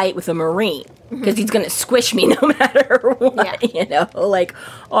a fight with a Marine. Because he's going to squish me no matter what, Like,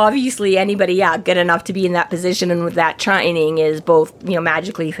 obviously, anybody, good enough to be in that position and with that training is both,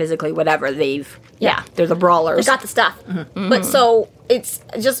 magically, physically, whatever, they're the brawlers. They got the stuff. But so, it's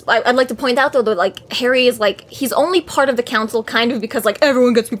just, I'd like to point out, though, that, like, Harry is, like, he's only part of the council kind of because, like,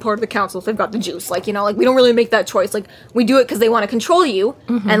 everyone gets to be part of the council if they've got the juice. Like, we don't really make that choice. Like, we do it because they want to control you.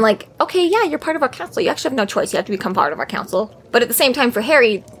 And, like, okay, you're part of our council. You actually have no choice. You have to become part of our council. But at the same time, for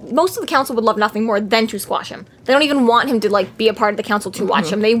Harry, most of the council would love nothing more than to squash him. They don't even want him to, like, be a part of the council to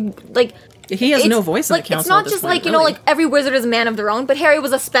watch him. They, like... He has no voice in the council. It's not just like, like every wizard is a man of their own, but Harry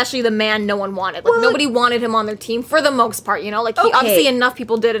was especially the man no one wanted. Like, nobody wanted him on their team for the most part, Like, obviously enough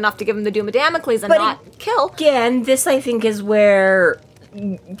people did enough to give him the Doom of Damocles and not kill. Again, this I think is where,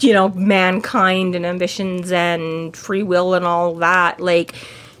 mankind and ambitions and free will and all that, like,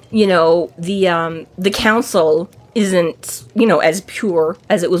 the council isn't, as pure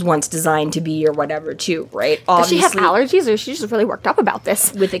as it was once designed to be or whatever, too, right? Does she have allergies, or is she just really worked up about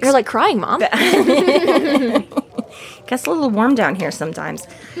this? You're, like, crying, Mom. Gets a little warm down here sometimes.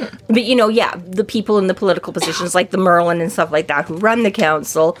 But, the people in the political positions, like the Merlin and stuff like that, who run the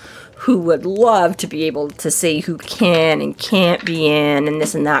council, who would love to be able to say who can and can't be in and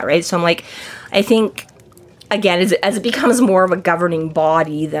this and that, right? So I'm like, I think, again, as it becomes more of a governing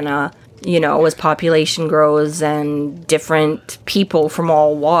body than as population grows and different people from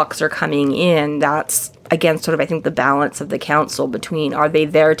all walks are coming in, that's, again, sort of, I think, the balance of the council between, are they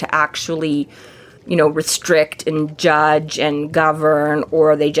there to actually, restrict and judge and govern,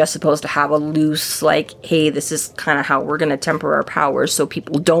 or are they just supposed to have a loose, like, hey, this is kind of how we're going to temper our powers so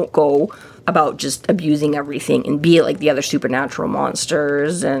people don't go about just abusing everything and be like the other supernatural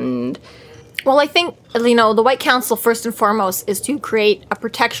monsters and... Well, I think, the White Council, first and foremost, is to create a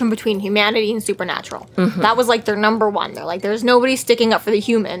protection between humanity and supernatural. That was, like, their number one. They're like, there's nobody sticking up for the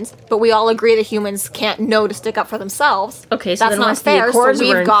humans, but we all agree that humans can't know to stick up for themselves. Okay, so that's then not once fair, the Accords so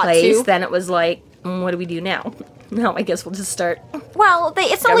were we've in got place, to... then it was like, what do we do now? No, I guess we'll just start... Well,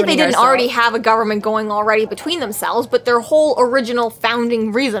 it's not like they didn't already have a government going already between themselves, but their whole original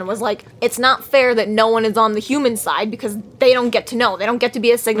founding reason was like, it's not fair that no one is on the human side because they don't get to know. They don't get to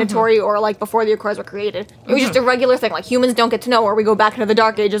be a signatory or like before the Accords were created. It was just a regular thing. Like, humans don't get to know, or we go back into the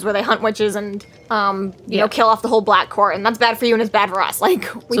Dark Ages where they hunt witches and, kill off the whole Black Court, and that's bad for you and it's bad for us.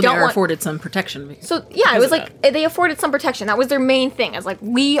 Like, we so don't they want... afforded some protection. So, yeah, it was like, they afforded some protection. That was their main thing. It's like,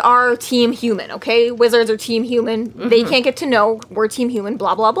 we are team human, okay? Wizards are team human. They can't get to know we're team human,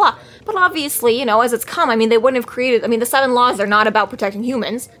 blah, blah, blah. But obviously, as it's come, they wouldn't have created... the 7 laws are not about protecting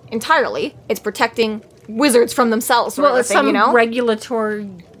humans entirely. It's protecting wizards from themselves, sort of it's thing, some regulatory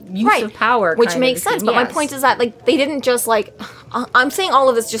use of power, which makes sense. But my point is that, like, they didn't just, like... I'm saying all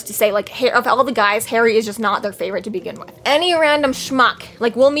of this just to say, like, of all the guys, Harry is just not their favorite to begin with. Any random schmuck,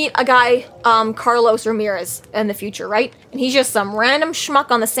 like, we'll meet a guy, Carlos Ramirez, in the future, right? And he's just some random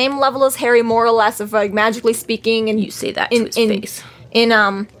schmuck on the same level as Harry, more or less, of, like, magically speaking, and... You say that to his face.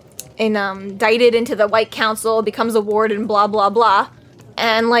 Indicted into the White Council, becomes a warden, blah, blah, blah.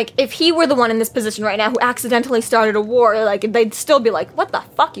 And, like, if he were the one in this position right now who accidentally started a war, like, they'd still be like, what the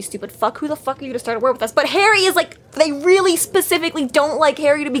fuck, you stupid fuck? Who the fuck are you to start a war with us? But Harry is, like, they really specifically don't like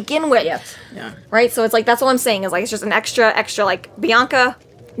Harry to begin with. Yes. Yeah. Right? So it's like, that's all I'm saying is, like, it's just an extra, like, Bianca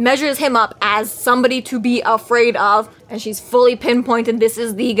measures him up as somebody to be afraid of, and she's fully pinpointed this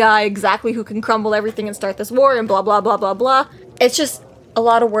is the guy exactly who can crumble everything and start this war, and blah, blah, blah, blah, blah. It's just a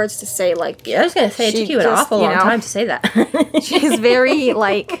lot of words to say, like... Yeah, I was going to say, it took you an awful long time to say that. She's very,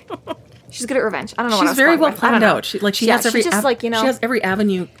 like... She's good at revenge. I don't know what I was She's very going well with. I don't planned know. out. She Yeah, has every she just, like, you know... she has every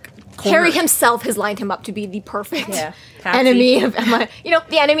avenue cornered. Harry himself has lined him up to be the perfect Yeah. enemy of my... You know,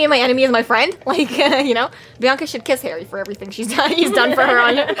 the enemy of my enemy is my friend. Like, you know? Bianca should kiss Harry for everything he's done for her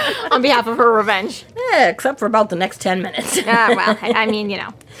on behalf of her revenge. Yeah, except for about the next 10 minutes. Well, I mean, you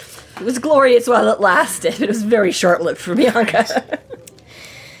know... It was glorious while it lasted. It was very short-lived for Bianca.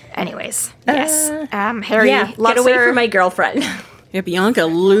 Anyways, yes. Harry Yeah, loves get away her. from my girlfriend. Yeah, Bianca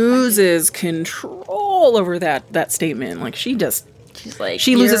loses control over that statement. Like, she just... She's like,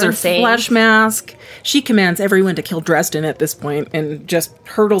 She loses "You're her insane." flesh mask. She commands everyone to kill Dresden at this point and just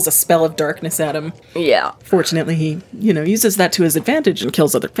hurtles a spell of darkness at him. Yeah. Fortunately, he, uses that to his advantage and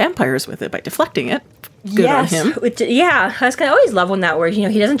kills other vampires with it by deflecting it. Good on him. Yeah, I was gonna always love when that word,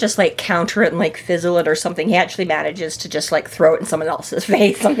 he doesn't just like counter it and like fizzle it or something. He actually manages to just like throw it in someone else's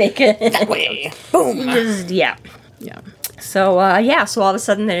face and make it that way. Boom. Yeah. Yeah. So so all of a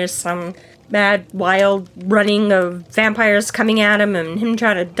sudden there's some mad, wild running of vampires coming at him and him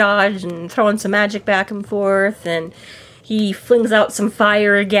trying to dodge and throwing some magic back and forth, and he flings out some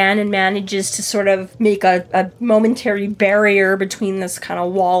fire again and manages to sort of make a momentary barrier between this kind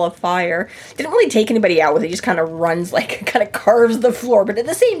of wall of fire. Didn't really take anybody out with it, he just kind of runs, like, kind of carves the floor, but at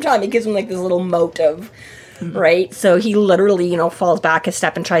the same time it gives him like this little moat of... Right? So he literally, falls back a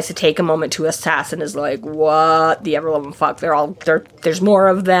step and tries to take a moment to assess and is like, what the ever-loving fuck? There's more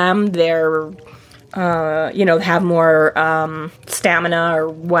of them. They're, have more stamina or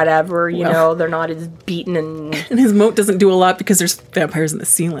whatever, they're not as beaten and... And his moat doesn't do a lot because there's vampires in the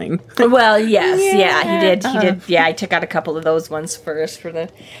ceiling. Well, yes, he did. Yeah, I took out a couple of those ones first for the...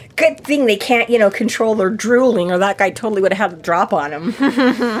 Good thing they can't, control their drooling, or that guy totally would have had a drop on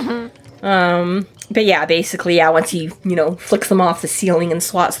him. But yeah, basically, once he, flicks them off the ceiling and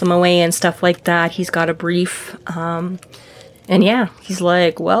swats them away and stuff like that, he's got a brief, and yeah, he's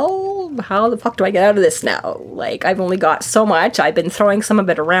like, well, how the fuck do I get out of this now? Like, I've only got so much, I've been throwing some of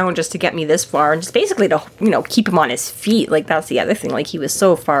it around just to get me this far, and just basically to, keep him on his feet. Like, that's the other thing, like, he was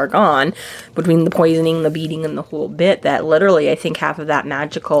so far gone between the poisoning, the beating, and the whole bit, that literally, I think half of that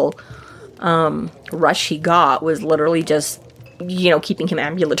magical, rush he got was literally just... keeping him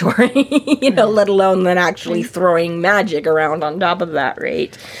ambulatory, let alone then actually throwing magic around on top of that,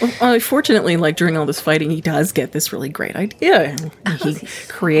 right? Well, fortunately, like, during all this fighting, he does get this really great idea. He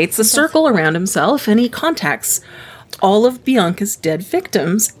creates a circle around himself, and he contacts all of Bianca's dead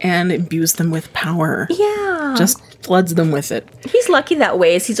victims and imbues them with power. Yeah. Just floods them with it. He's lucky that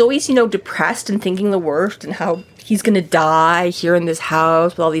way, as he's always, depressed and thinking the worst and how he's gonna die here in this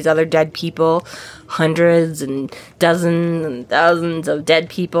house with all these other dead people. Hundreds and dozens and thousands of dead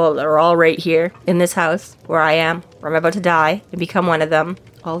people that are all right here in this house where I am, where I'm about to die and become one of them.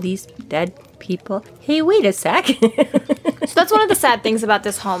 All these dead people. Hey, wait a sec. So that's one of the sad things about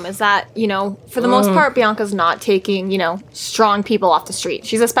this home is that, for the most part, Bianca's not taking, strong people off the street.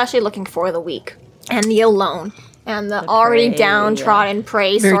 She's especially looking for the weak and the alone and the already prey, downtrodden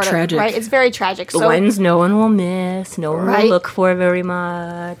prey, Very sort tragic. of. Right? It's very tragic. The ones no one will miss, no one Right. will look for very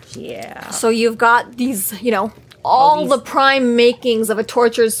much. Yeah. So you've got these, all the prime makings of a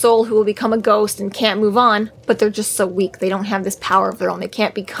tortured soul who will become a ghost and can't move on, but they're just so weak. They don't have this power of their own. They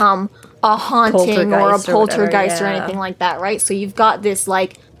can't become a haunting or a Poltergeist or whatever, poltergeist or yeah. anything like that, right? So you've got this,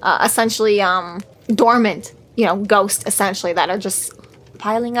 essentially, dormant, ghost, essentially, that are just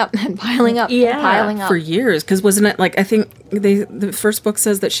piling up and piling up Yeah. and piling up. For years, because wasn't it, like, I think the first book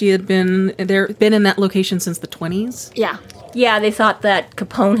says that she had been in that location since the 20s? Yeah. Yeah, they thought that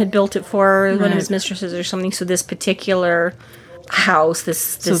Capone had built it for one of Right. his mistresses or something. So this particular house,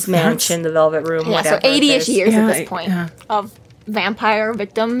 this that's- mansion, the Velvet Room, Yeah, whatever. so 80-ish years Yeah, at this point yeah. of vampire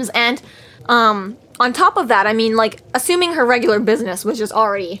victims. And on top of that, I mean, assuming her regular business was just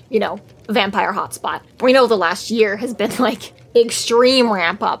already, a vampire hotspot. We know the last year has been, extreme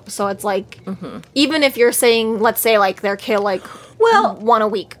ramp up. So it's even if you're saying, let's say, they're kill, one a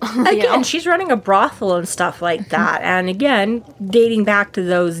week. Again, she's running a brothel and stuff like that. And again, dating back to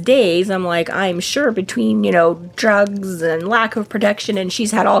those days, I'm sure between, drugs and lack of protection, and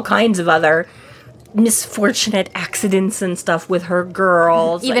she's had all kinds of other misfortunate accidents and stuff with her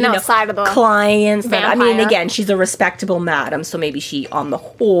girls. Even outside of the clients. I mean, vampire. again, she's a respectable madam, so maybe she, on the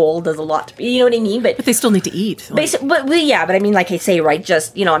whole, does a lot to be, you know what I mean? But They still need to eat. Like, but I mean, like I say, right,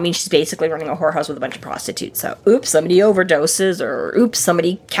 just, I mean, she's basically running a whorehouse with a bunch of prostitutes. So, oops, somebody overdoses, or oops,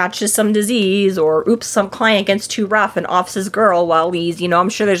 somebody catches some disease, or oops, some client gets too rough and offs his girl while he's, I'm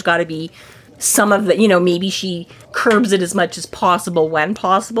sure there's got to be some of the, maybe she curbs it as much as possible when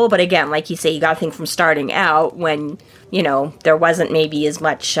possible. But again, like you say, you got to think from starting out when, there wasn't maybe as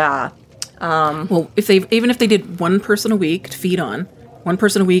much, well, even if they did one person a week to feed on, one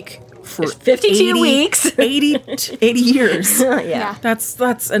person a week for 52 weeks. 80 years. Yeah.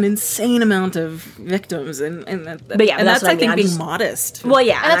 That's an insane amount of victims, and that's what I I mean. think I'm being just- modest. Well,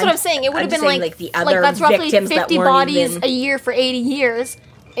 yeah. And that's what I'm saying. It would have been like the other that's roughly victims 50 that weren't bodies even a year for 80 years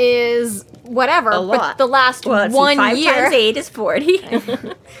is whatever. a lot. But the last Well, let's see, 1 5 year, times 8 is 40.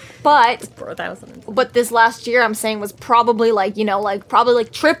 but 4,000. but this last year I'm saying was probably probably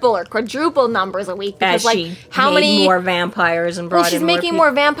like triple or quadruple numbers a week As because she how made many more vampires and brought well, she's in making more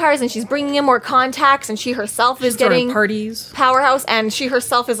more vampires and she's bringing in more contacts and she herself is Throwing getting parties. powerhouse and she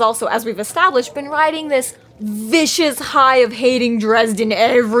herself is also, as we've established, been riding this vicious high of hating Dresden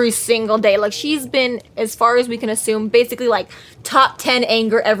every single day. Like she's been, as far as we can assume, basically like top 10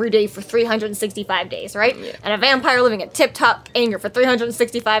 anger every day for 365 days, right? Yeah. And a vampire living at tip-top anger for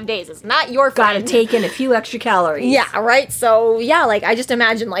 365 days is not your Gotta friend. take in a few extra calories. Yeah, right? So, yeah, like, I just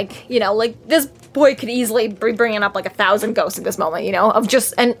imagine, like, this boy could easily be bringing up, like, 1,000 ghosts at this moment, of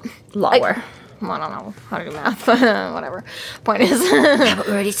just, and... Lower. I don't know how to do math. Whatever. Point is... Yeah, but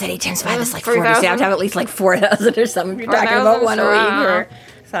we already said 8 times 5 is like 40, so you 3,000? have to have at least like 4,000 or something if you're talking 4,000, about one a sure. week or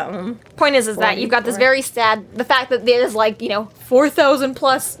something. Point is that you've got this very sad... The fact that there's, 4,000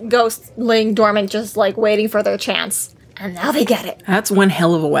 plus ghosts laying dormant just, waiting for their chance. And now they get it. That's one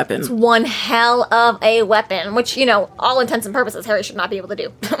hell of a weapon. One hell of a weapon, which, all intents and purposes, Harry should not be able to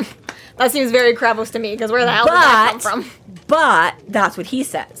do. That seems very Kravos to me, because where the hell did that come from? But that's what he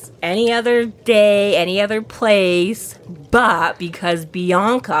says. Any other day, any other place, but because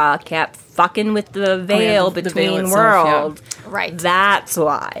Bianca kept fucking with the veil the between veil itself, world, Right. that's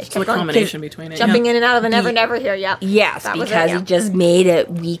why. It's a combination between it. Jumping yeah. in and out of the never here, yeah. Yes, That was because it, yeah. he just made it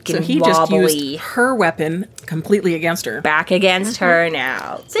weak So and he just wobbly. used her weapon completely against her. Back against her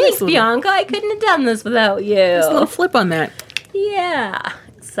now. Thanks, little- Bianca. I couldn't have done this without you. Just a little flip on that. Yeah,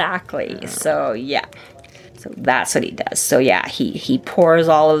 exactly. So yeah, so that's what he does. So yeah, he pours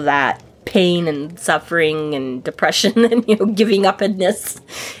all of that pain and suffering and depression and giving upness,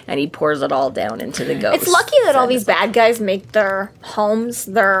 and he pours it all down into the ghost. It's lucky that all these bad guys make their homes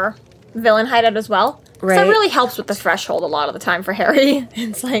their villain hideout as well. 'Cause Right. That really helps with the threshold a lot of the time for Harry.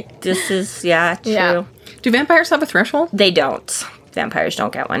 It's like, This is true. Yeah. Do vampires have a threshold? They don't. Vampires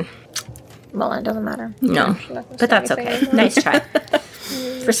don't get one. well, it doesn't matter. No, but that's okay. Nice try.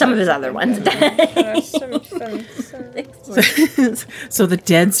 For some of his other ones. So the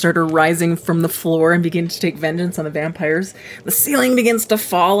dead start rising from the floor and begin to take vengeance on the vampires. The ceiling begins to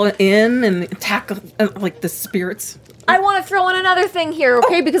fall in and attack the spirits. I want to throw in another thing here,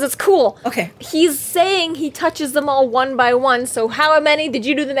 okay? Because it's cool. Okay. He's saying he touches them all one by one. So how many? Did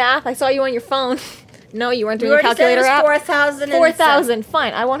you do the math? I saw you on your phone. No, you weren't doing the calculator app. 4,000. 4,000.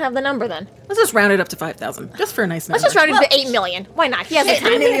 Fine. I won't have the number then. Let's just round it up to 5,000, just for a nice number. Let's just round it to 8 million. Why not? He has the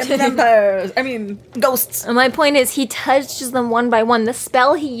time. vampires. I mean, ghosts. And my point is, he touches them one by one. The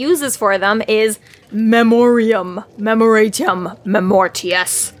spell he uses for them is Memoriam, Memoratum,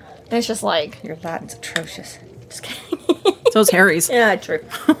 Memortius. And it's just like, Your Latin's atrocious. Just kidding. So's Harry's. Yeah, true.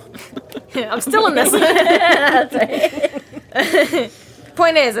 I'm still in this.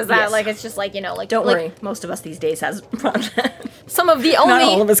 Point is that Yes. it's just Don't worry. Most of us these days has some of the Not all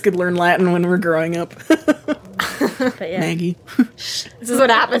only of us could learn Latin when we were growing up. but yeah. Maggie. this is what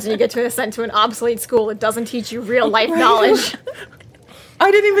happens when you get sent to an obsolete school. It doesn't teach you real life knowledge.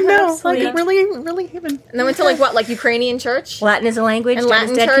 I didn't even know. Absolutely. Like, really even. And then went to what, Ukrainian church? Latin is a language. And Dead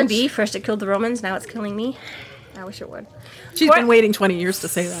Latin as dead can church? be. First it killed the Romans. Now it's killing me. I wish it would. She's been waiting 20 years to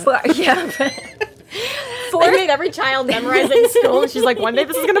say that. But, yeah. They made every child memorize it in school, and she's like, one day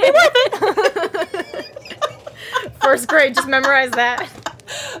this is going to be worth it. First grade, just memorize that.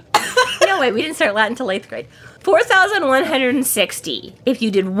 No, wait. We didn't start Latin until 8th grade. 4,160 if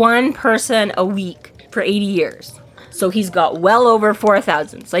you did one person a week for 80 years. So he's got well over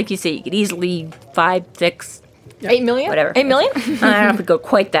 4,000. So like you say, you could easily 5, 6, 8 million? whatever. 8 million? I don't know if we go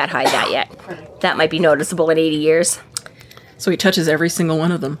quite that high yet. That might be noticeable in 80 years. So he touches every single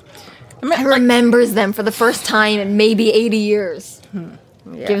one of them. And remembers them for the first time in maybe 80 years.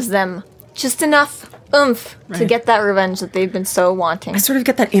 Yeah. Gives them just enough oomph to get that revenge that they've been so wanting. I sort of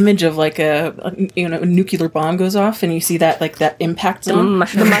get that image of like a nuclear bomb goes off and you see that like that impact zone.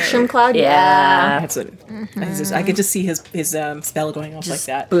 The mushroom cloud? Yeah. That's it. I could just see his spell going off like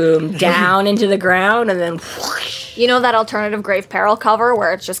that. Boom, down into the ground, and then whoosh. You know that alternative Grave Peril cover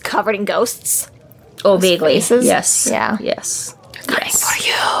where it's just covered in ghosts? Oh, vaguely. Faces? Yes. Yeah. Yes. Coming for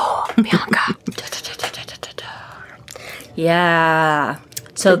you, Bianca. Yeah.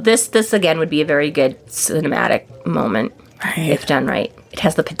 So this again would be a very good cinematic moment if done right. It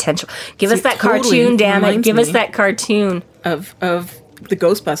has the potential. Give us that totally cartoon, damn it! reminds Give us me that cartoon. of the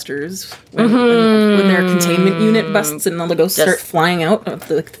Ghostbusters when their containment unit busts and all the ghosts start flying out of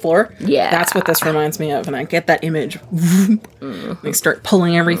the floor. Yeah. That's what this reminds me of, and I get that image. They start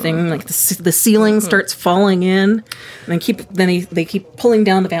pulling everything, like the ceiling starts falling in, and they keep pulling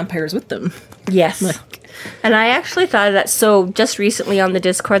down the vampires with them. Yes. And I actually thought of that. So just recently on the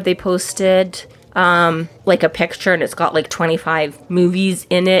Discord, they posted like a picture, and it's got like 25 movies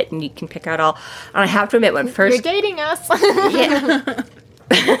in it, and you can pick out all. And I have to admit, when first You're dating us. yeah.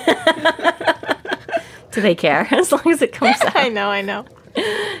 Do they care? As long as it comes out. I know.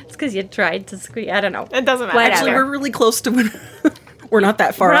 It's because you tried to squeeze. I don't know. It doesn't matter. Whatever. Actually, we're really close to when we're not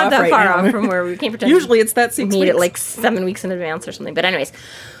that far We're not off that right far now. off from where we can't pretend. Usually it's that 6 made weeks. it like 7 weeks in advance or something. But anyways,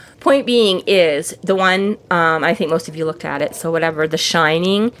 point being is the one, I think most of you looked at it, so whatever, The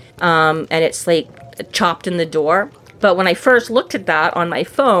Shining, and it's like chopped in the door. But when I first looked at that on my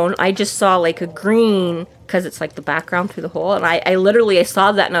phone, I just saw like a green, because it's like the background through the hole. And I literally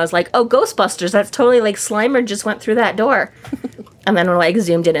saw that and I was like, oh, Ghostbusters, that's totally like Slimer just went through that door. And then when I like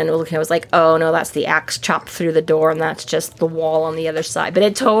zoomed in and looked, I was like, oh no, that's the axe chopped through the door and that's just the wall on the other side. But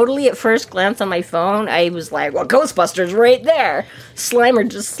it totally, at first glance on my phone, I was like, well, Ghostbusters right there. Slimer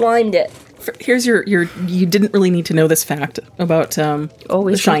just slimed it. Here's your you didn't really need to know this fact about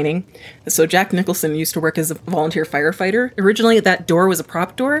The Shining. So Jack Nicholson used to work as a volunteer firefighter. Originally that door was a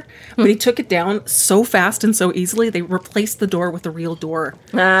prop door, but he took it down so fast and so easily they replaced the door with a real door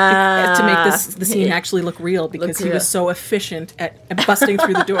to make the scene actually look real, because he was so efficient at busting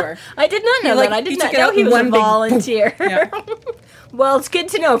through the door. I did not know that. I did not took it know out he in was a one big boom. volunteer. Yeah. Well, it's good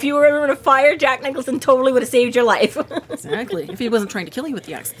to know. If you were ever in a fire, Jack Nicholson totally would have saved your life. Exactly. If he wasn't trying to kill you with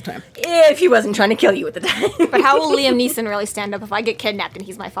the axe at the time. If he wasn't trying to kill you at the time. But how will Liam Neeson really stand up if I get kidnapped and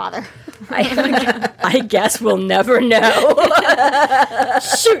he's my father? I guess we'll never know.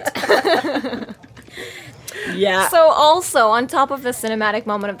 Shoot! Yeah. So also, on top of the cinematic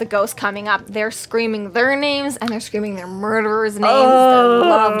moment of the ghost coming up, they're screaming their names and they're screaming their murderers' names, their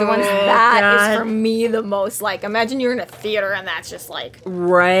loved ones. That is for me the most, like, imagine you're in a theater and that's just like,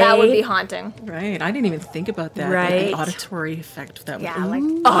 right. that would be haunting. Right. I didn't even think about that. Right. The auditory effect that Yeah, would.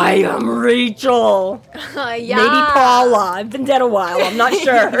 like, I am Rachel. yeah. Maybe Paula. I've been dead a while. I'm not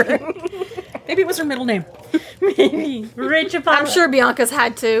sure. Maybe it was her middle name. Maybe. Rachel Paula. I'm sure Bianca's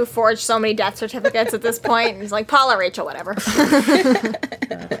had to forge so many death certificates at this point. And it's like, Paula, Rachel, whatever.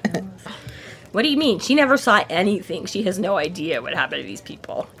 What do you mean? She never saw anything. She has no idea what happened to these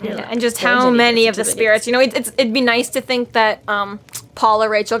people. Yeah, and just how many of the spirits, you know, it'd be nice to think that Paula,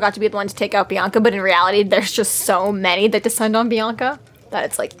 Rachel got to be the one to take out Bianca, but in reality, there's just so many that descend on Bianca that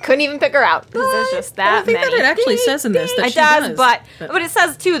it's like, couldn't even pick her out, because there's just that I think many. that it actually says in this that It she does, but but it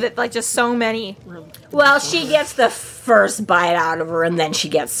says too that like just so many. Well, she gets the first bite out of her, and then she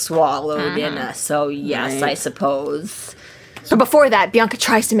gets swallowed in us. So yes, Right. I suppose. But before that, Bianca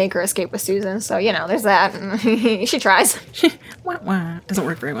tries to make her escape with Susan, so you know, there's that. She tries. wah, wah. Doesn't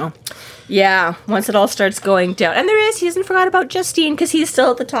work very well. Yeah, once it all starts going down, and he hasn't forgot about Justine because he's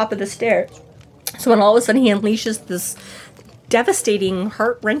still at the top of the stairs. So when all of a sudden he unleashes this devastating,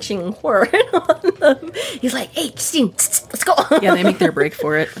 heart-wrenching horror on them, he's like, "Hey, Justine, let's go!" Yeah, they make their break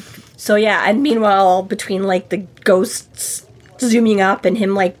for it. So yeah, and meanwhile, between like the ghosts zooming up and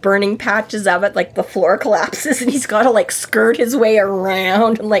him like burning patches of it, like the floor collapses and he's got to like skirt his way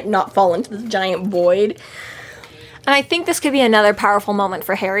around and like not fall into this giant void. And I think this could be another powerful moment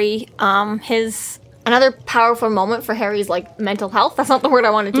for Harry. Another powerful moment for Harry's like mental health. That's not the word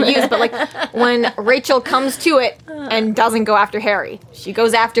I wanted to use, but like when Rachel comes to it and doesn't go after Harry, she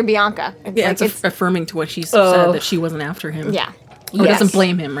goes after Bianca. Yeah, Like, it's affirming to what she said, that she wasn't after him. yeah. Or Yes. doesn't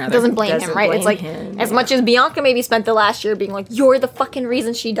blame him, rather. Doesn't blame Doesn't him, right? blame It's like, him, as much as Bianca maybe spent the last year being like, you're the fucking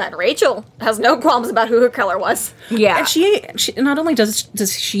reason she died, Rachel has no qualms about who her killer was. Yeah. And she not only does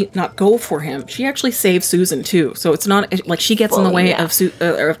she not go for him, she actually saves Susan too. So it's not like she gets in the way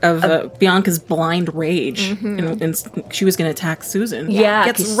of Bianca's blind rage, and she was going to attack Susan. Yeah,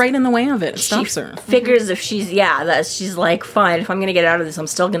 gets 'cause right in the way of it. she Stops her. figures if she's she's like, fine, if I'm gonna get out of this, I'm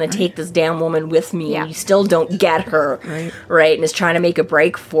still gonna take this damn woman with me. Yeah. And you still don't get her, Right. right? And is trying to make a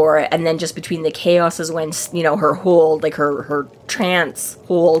break for it, and then just between the chaos is when, you know, her hold, like her trance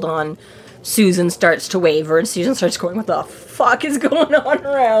hold on Susan starts to waver, and Susan starts going, what the fuck is going on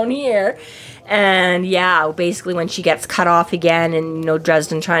around here? And yeah, basically when she gets cut off again, and, you know,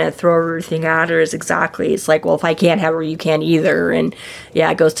 Dresden trying to throw everything at her is exactly, it's like, well, if I can't have her, you can't either. And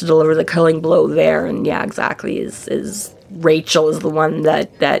yeah, goes to deliver the killing blow there, and yeah, exactly, is Rachel is the one that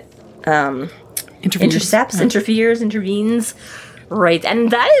intervenes. Right,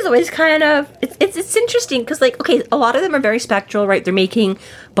 and that is always kind of, it's interesting, because, like, okay, a lot of them are very spectral, right? They're making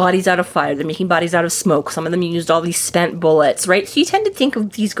bodies out of fire, they're making bodies out of smoke, some of them used all these spent bullets, right? So you tend to think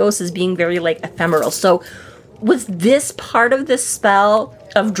of these ghosts as being very, like, ephemeral. So was this part of the spell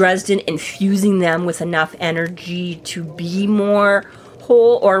of Dresden infusing them with enough energy to be more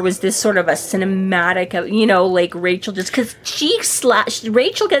whole, or was this sort of a cinematic of, you know, like Rachel just, because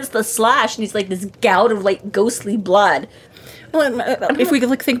Rachel gets the slash, and he's like this gout of, like, ghostly blood. Well, if we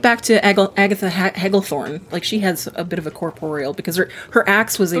could think back to Agatha Hagglethorn, like, she has a bit of a corporeal, because her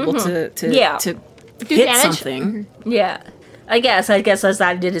axe was able to hit damage. something. Mm-hmm. Yeah. I guess as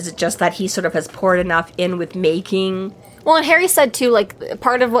that is it just that he sort of has poured enough in with making. Well, and Harry said, too, like,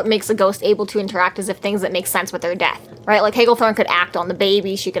 part of what makes a ghost able to interact is if things that make sense with their death, right? Like, Hagglethorn could act on the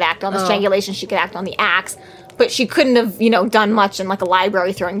baby, she could act on the strangulation, she could act on the axe, but she couldn't have, you know, done much in, like, a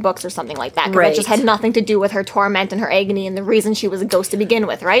library throwing books or something like that, because Right. that just had nothing to do with her torment and her agony and the reason she was a ghost to begin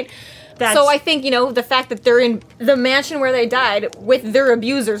with, right? So I think, you know, the fact that they're in the mansion where they died with their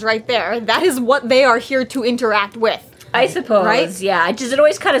abusers right there, that is what they are here to interact with. I suppose, Right? yeah. It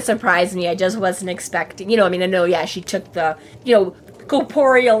always kind of surprised me. I just wasn't expecting, you know, I mean, I know, yeah, she took the, you know,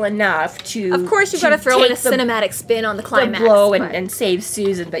 corporeal enough to... Of course, you've got to throw in a take the cinematic spin on the climax. blow but- and save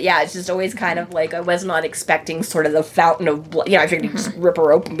Susan, but yeah, it's just always kind of like, I was not expecting sort of the fountain of blood. You know, I figured you just rip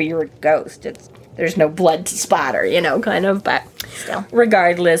her open, but you're a ghost. There's no blood to splatter, you know, kind of, but Still.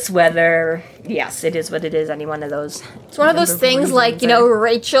 regardless whether, yes, it is what it is, any one of those. It's one of those things like, you know,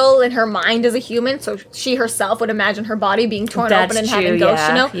 Rachel in her mind is a human, so she herself would imagine her body being torn That's open and true, having ghosts, yeah,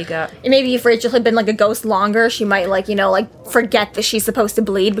 you know? you got- And maybe if Rachel had been like a ghost longer, she might, like, you know, like, forget that she's supposed to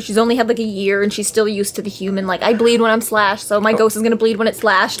bleed, but she's only had like a year and she's still used to the human. Like, I bleed when I'm slashed, so my ghost is gonna bleed when it's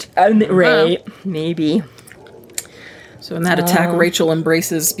slashed. Right, maybe. So in that attack, Rachel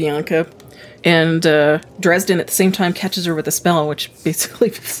embraces Bianca, and Dresden at the same time catches her with a spell, which basically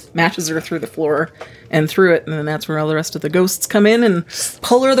smashes her through the floor and through it, and then that's where all the rest of the ghosts come in and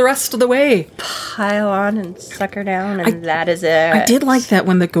pull her the rest of the way. Pile on and suck her down, and that is it. I did like that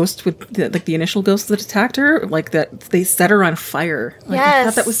when the ghost like the initial ghost that attacked her, like that they set her on fire. Like, I Yes.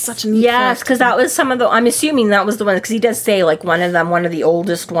 thought that was such a neat Yes, fact. because that was some of the. I'm assuming that was the one, because he does say like one of the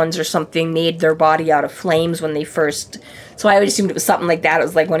oldest ones or something, made their body out of flames when they first. So I would assume it was something like that. It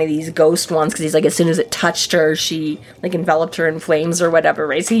was like one of these ghost ones, because he's like, as soon as it touched her, she like enveloped her in flames or whatever,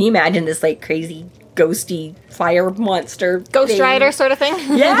 right? So can you imagine this like crazy ghosty fire monster, Ghost thing? Rider sort of thing.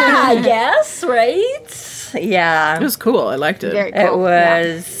 Yeah, I guess, right? Yeah, It was cool. I liked it. Very cool. it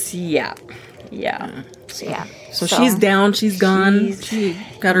was. Yeah. Yeah. So she's down. She's gone. She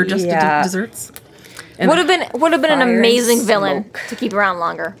got her just Yeah. desserts. And Would have been an Fire and amazing villain smoke. to keep around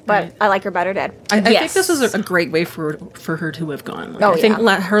longer, but I like her better dead. I think Yes. this was a great way for her to have gone. Like, Oh, I think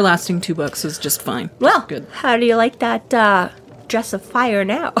yeah. her lasting 2 books was just fine. Just Well, good. how do you like that dress of fire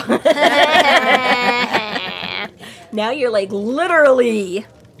now? Now you're like literally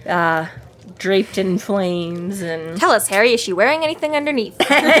draped in flames and Tell us, Harry, is she wearing anything underneath?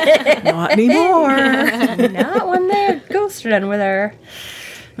 Not anymore. not when they're ghost run with her.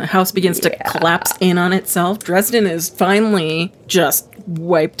 The house begins to collapse in on itself. Dresden is finally just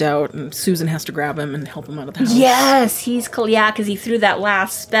wiped out, and Susan has to grab him and help him out of the house. Yes, he's because he threw that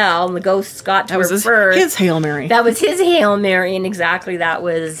last spell and the ghosts got to That was her first. his Hail Mary. That was his Hail Mary, and exactly that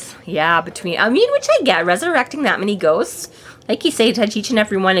was, between, which I get, resurrecting that many ghosts, like you say, touch each and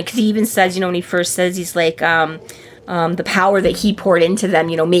every one, because he even says, when he first says, he's like, the power that he poured into them,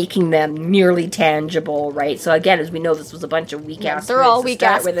 making them nearly tangible, right? So again, as we know, this was a bunch of weak-ass They're all spirits to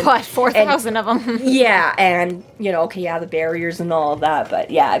start weak-ass, with, and- but 4,000 of them. Yeah, and, the barriers and all of that,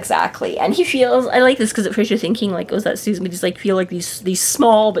 but yeah, exactly. And he feels, I like this, because at first you're thinking, like, was that Susan? But he's like, feel like these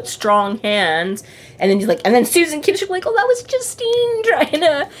small but strong hands, and then he's like, and then Susan keeps like, oh, that was Justine trying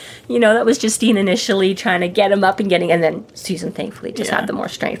to, that was Justine initially trying to get him up and then Susan thankfully just had the more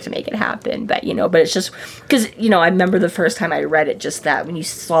strength to make it happen, but, but it's just, because, I remember the first time I read it, just that, when you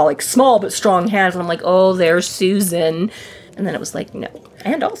saw, like, small but strong hands, and I'm like, oh, there's Susan. And then it was like, no.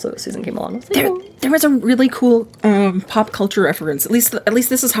 And also, Susan came along. I was like, There was a really cool pop culture reference. At least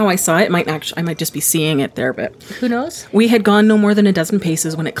this is how I saw it. I might just be seeing it there, but Who knows? we had gone no more than a dozen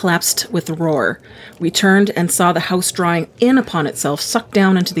paces when it collapsed with a roar. We turned and saw the house drawing in upon itself, sucked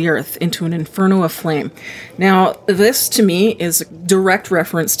down into the earth, into an inferno of flame. Now, this to me is a direct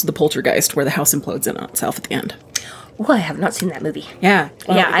reference to the Poltergeist, where the house implodes in on itself at the end. Oh, I have not seen that movie. Yeah,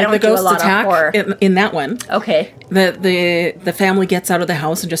 I don't the do a ghost lot of attack horror. in that one. Okay. The family gets out of the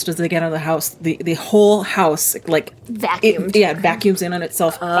house, and just as they get out of the house, the whole house like Vacuumed. It vacuums in on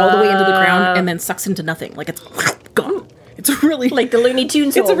itself all the way into the ground, and then sucks into nothing. Like it's gone. It's really Like the Looney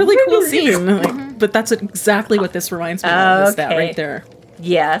Tunes. it's a really cool scene. Like, but that's exactly what this reminds me of. Is that Okay. right there?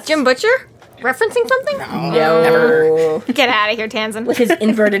 Yes. Jim Butcher? Referencing something? No. Never. Get out of here, Tanzan. With his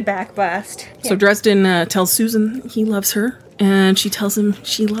inverted back bust. So Dresden tells Susan he loves her, and she tells him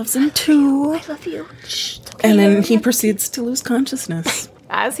she loves him too. I love you. And then he proceeds to lose consciousness.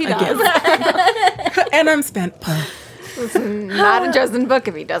 As he Again. does. And I'm spent. Not a Dresden book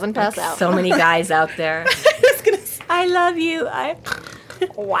if he doesn't pass out. So many guys out there. I love you.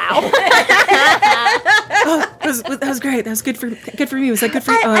 Wow. That was great. That was good for me. Was that good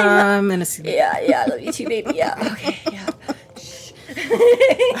for you? And Yeah, I love you too, baby. Yeah. Okay. Yeah.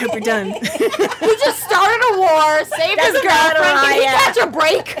 I hope we're done. He just started a war, saved his Doesn't matter, girlfriend. Can he Ryan. catch a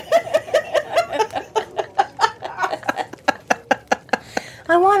break?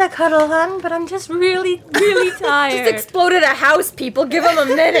 I want to cuddle, hon, but I'm just really, really tired. Just exploded a house, people. Give him a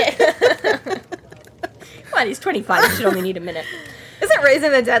minute. Come on, he's 25. He should only need a minute. Isn't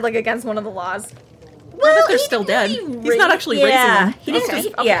raising the dead like against one of the laws? Well, that they're he still didn't dead. really He's not actually raising them. He didn't. Okay,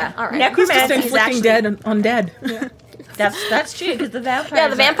 Just, okay, yeah. all right. He's just Necromancy is inflicting actually dead on dead. That's true because the vampires. Yeah,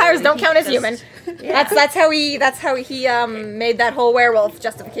 the vampires aren't don't count as really human. just- That's how he made that whole werewolf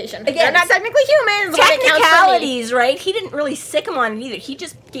justification. They're Again, not technically humans. But it counts for me. Technicalities, right? He didn't really sick him on it either. He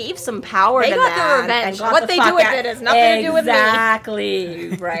just gave some power They to got that. the revenge. and got What the they fuck do with out. it has nothing to do with me. Exactly,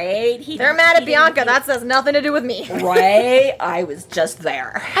 right? They're mad at Bianca. That has nothing to do with me. right. I was just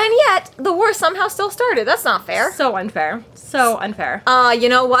there. And yet, the war somehow still started. That's not fair. So unfair. So unfair. You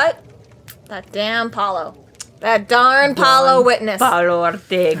know what? That damn Paulo. That darn Paulo witness. Paulo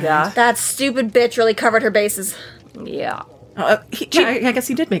Ortega. That stupid bitch really covered her bases. Yeah. I guess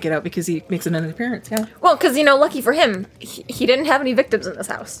he did make it out because he makes another appearance. Yeah. Well, because, lucky for him, he didn't have any victims in this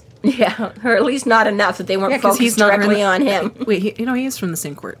house. Yeah, or at least not enough that they weren't 'cause focused directly on him. Wait, he is from the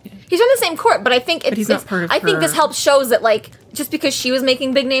same court. He's from the same court, but I think he's not part of I think this her- helps shows that, just because she was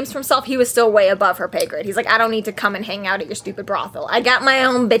making big names for himself, he was still way above her pay grade. He's like, I don't need to come and hang out at your stupid brothel. I got my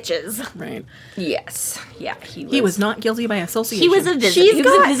own bitches. Right. Yes. Yeah, He was not guilty by association. He was a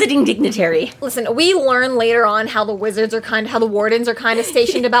visiting dignitary. Listen, we learn later on how the wizards are how the wardens are kind of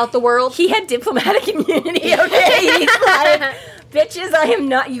stationed about the world. He had diplomatic immunity, okay? He's like, bitches, I am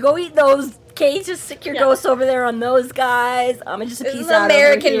not. You go eat those. Okay, just stick your ghosts over there on those guys. I'm just a This piece is out an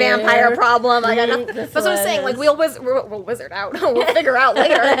American over here. vampire problem. I got nothing. This That's what I'm saying. was- We'll wizard out. We'll figure out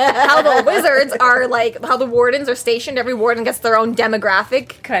later how the wizards are how the wardens are stationed. Every warden gets their own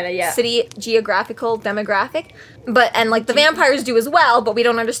demographic, Kinda, yeah. city geographical demographic. But the vampires do as well, but we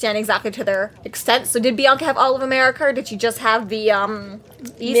don't understand exactly to their extent. So did Bianca have all of America, or did she just have the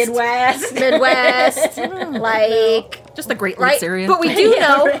East Midwest. Midwest, just the Great right? Lakes area. But we do Yeah,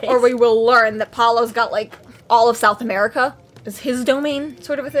 know, right. or we will learn, that Paulo's got all of South America is his domain,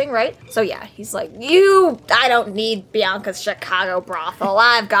 sort of a thing, right? So yeah, he's like, I don't need Bianca's Chicago brothel.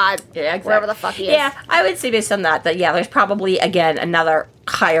 I've got wherever the fuck he is. Yeah, I would say based on that, there's probably, again, another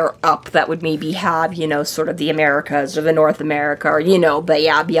higher up that would maybe have, sort of the Americas or the North America, or, but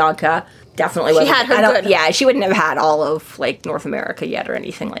yeah, Bianca definitely wasn't. had her I don't- good. Yeah, she wouldn't have had all of, North America yet or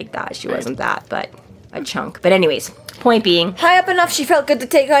anything like that. She wasn't that, but a chunk. But anyways, point being, High up enough she felt good to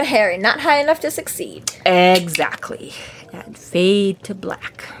take on Harry, not high enough to succeed. exactly. And fade to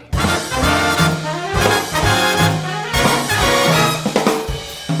black.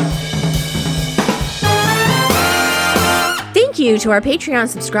 Thank you to our Patreon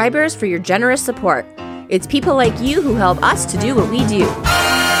subscribers for your generous support. It's people like you who help us to do what we do.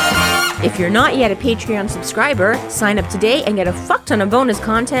 If you're not yet a Patreon subscriber, sign up today and get a fuck ton of bonus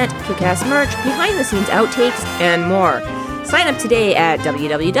content, kick-ass merch, behind-the-scenes outtakes, and more. Sign up today at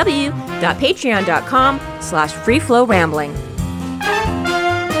www.patreon.com/freeflowrambling.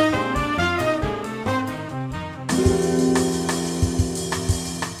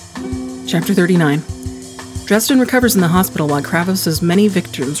 Chapter 39. Dresden recovers in the hospital while Kravos' many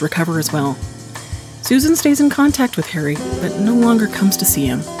victims recover as well. Susan stays in contact with Harry, but no longer comes to see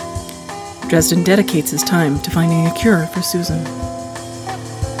him. Dresden dedicates his time to finding a cure for Susan.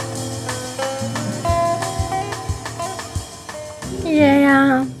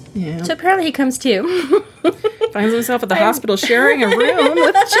 Yeah. Yeah. So apparently he comes too. Finds himself at the hospital sharing a room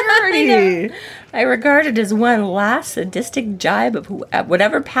with Charity. I regard it as one last sadistic jibe of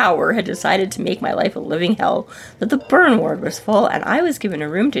whatever power had decided to make my life a living hell, that the burn ward was full, and I was given a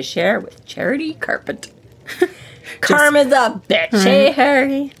room to share with Charity Carpet. Karma's a bitch, hey,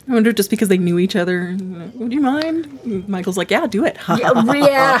 Harry? I wonder, just because they knew each other, would you mind? Michael's like, yeah, do it.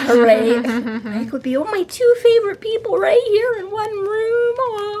 Yeah, right. Mike would be, my two favorite people right here in one room.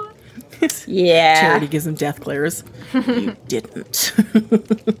 Aw. Yeah. Charity gives him death glares. You didn't.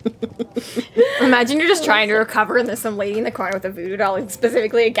 Imagine you're just trying to recover and there's some lady in the corner with a voodoo doll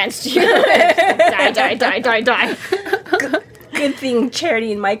specifically against you. Die, die, die, die, die. Good thing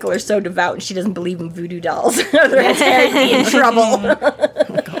Charity and Michael are so devout and she doesn't believe in voodoo dolls. Otherwise, Harry'd be in trouble.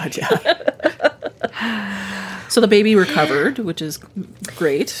 Oh, God, yeah. So the baby recovered, which is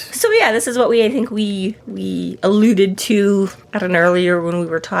great. So yeah, this is what I think we alluded to at an earlier when we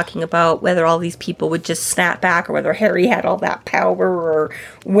were talking about whether all these people would just snap back or whether Harry had all that power or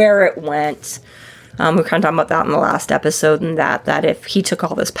where it went. We were kind of talking about that in the last episode, and that if he took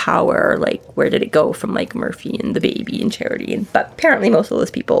all this power, like, where did it go from, like, Murphy and the baby and Charity? But apparently most of those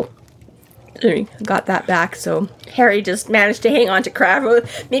people got that back, so Harry just managed to hang on to Cravo.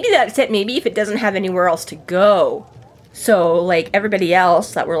 Maybe that's it. Maybe if it doesn't have anywhere else to go. So, like, everybody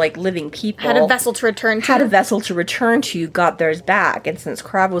else that were, like, living people... Had a vessel to return to. Got theirs back. And since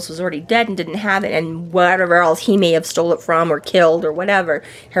Kravos was already dead and didn't have it, and whatever else he may have stole it from or killed or whatever,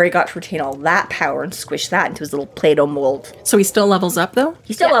 Harry got to retain all that power and squish that into his little Play-Doh mold. So he still levels up, though?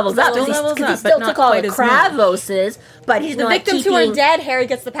 He still levels up. Still He but still not took all quite of as much. Kravos's, but he's The not victims keeping... who are dead, Harry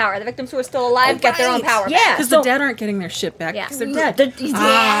gets the power. The victims who are still alive get their own power. Yeah. Because so, the dead aren't getting their shit back. Yeah. 'cause they're Yeah. dead.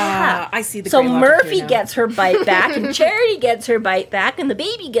 Yeah. I see the So gray logic Murphy here now. gets her bite back, and Charity gets her bite back, and the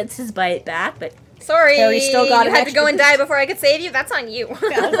baby gets his bite back, but Sorry, Harry still got you an had to go extra and die before I could save you. That's on you.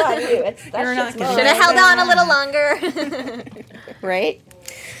 that's on you. You're not gonna- Should have held on a little longer. Right?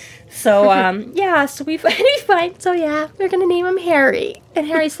 So, yeah, so we find, so yeah, we're gonna name him Harry. And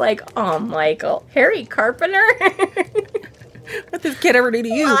Harry's like, oh, Michael, Harry Carpenter? What did this kid ever do to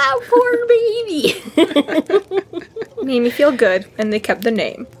you? Ah, poor baby. Made me feel good, and they kept the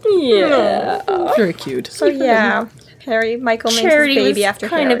name. Yeah. Very cute. So yeah, Michael names Charity his baby was after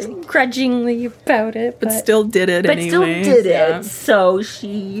kind Harry. of grudgingly about it, But still did it but anyway. still did it. Yeah. So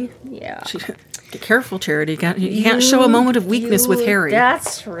she, yeah. Get careful, Charity. You can't show a moment of weakness with Harry.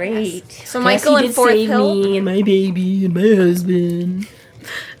 That's right. So Michael in Fourth Hill. Me and my baby and my husband.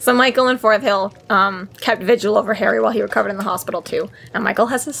 So Michael in Fourth Hill kept vigil over Harry while he recovered in the hospital too. And Michael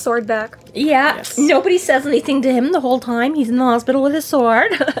has his sword back. Yeah. Yes. Nobody says anything to him the whole time. He's in the hospital with his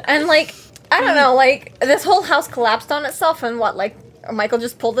sword. And like, I don't know, like this whole house collapsed on itself, and what, like Michael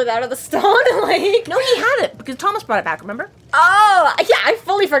just pulled it out of the stone, like. No, he had it because Thomas brought it back. Remember? Oh, yeah, I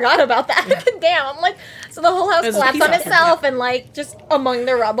fully forgot about that. Damn, I'm like, so the whole house It was a collapsed piece on of it, itself, and like, just among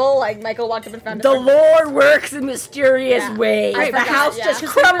the rubble, like, Michael walked up and found it. The Lord works in mysterious Yeah. ways. I The forgot, house yeah. just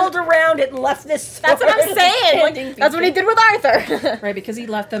crumbled around it and left this sword. That's what I'm saying. Like, that's what he did with Arthur. Right, because he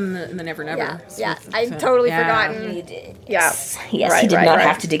left them in the Never Never. Yeah, yeah, So- I'd totally yeah. forgotten. He did. Yeah. Yes, Right, he did right, not right.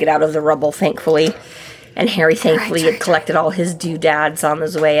 have to dig it out of the rubble, thankfully. And Harry thankfully had collected all his doodads on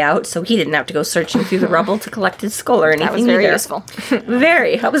his way out, so he didn't have to go searching through the rubble to collect his skull or anything. That was very either. useful.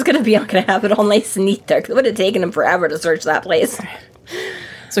 Very. I was gonna have it all nice and neat there. 'Cause it would have taken him forever to search that place.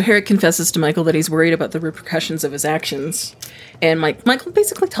 So Harry confesses to Michael that he's worried about the repercussions of his actions, and Michael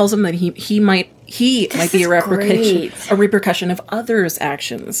basically tells him that he might be is great. a repercussion of others'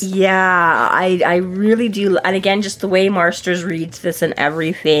 actions. Yeah, I really do. And again, just the way Marsters reads this and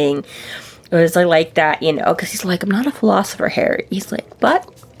everything. Is I like that, you know, because he's like, I'm not a philosopher, Harry. He's like, but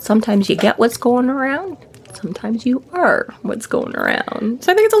sometimes you get what's going around. Sometimes you are what's going around.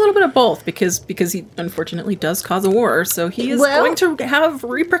 So I think it's a little bit of both because he unfortunately does cause a war, so he is Well- going to have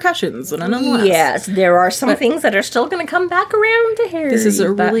repercussions, nonetheless. Yes, there are some things that are still going to come back around to Harry. This is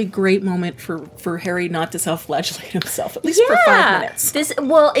a but- really great moment for Harry not to self-flagellate himself, at least for 5 minutes.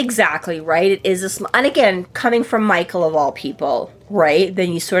 Well, exactly, right? It is and again, coming from Michael of all people, right?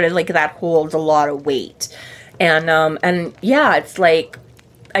 Then you sort of like that holds a lot of weight. And yeah, it's like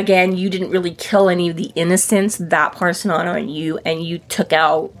again, you didn't really kill any of the innocents. That part's not on you, and you took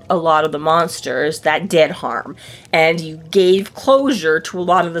out a lot of the monsters that did harm. And you gave closure to a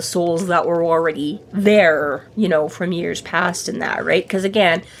lot of the souls that were already there, you know, from years past in that, right? Because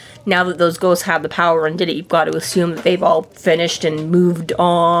again, now that those ghosts have the power and did it, you've got to assume that they've all finished and moved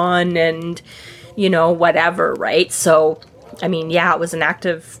on and, you know, whatever, right? So I mean, yeah, it was an act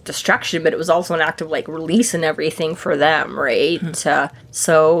of destruction, but it was also an act of, like, release and everything for them, right?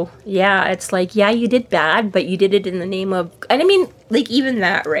 So, yeah, it's like, yeah, you did bad, but you did it in the name of... And I mean, like, even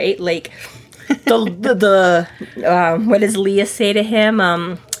that, right? Like, what does Leah say to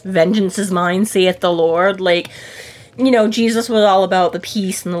him? Vengeance is mine, saith the Lord. Like, you know, Jesus was all about the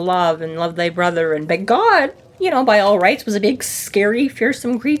peace and the love and love thy brother. But God, you know, by all rights, was a big, scary,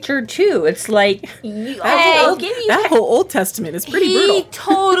 fearsome creature, too. It's like, I'll give you that whole Old Testament is pretty He brutal.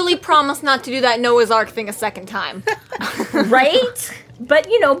 totally promised not to do that Noah's Ark thing a second time. right? But,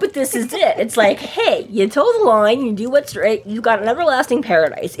 you know, but this is it. It's like, hey, you toe the line, you do what's right, you got an everlasting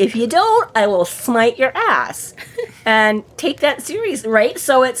paradise. If you don't, I will smite your ass. And take that serious, right?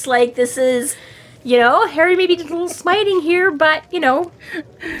 So it's like, this is, you know, Harry maybe did a little smiting here, but, you know,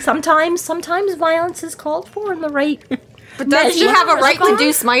 sometimes violence is called for in the right... But does he have a right to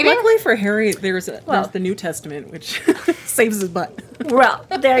do smiting? Luckily for Harry, there's the New Testament, which saves his butt. Well,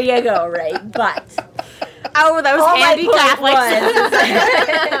 there you go, right? But... Oh, that was all handy my point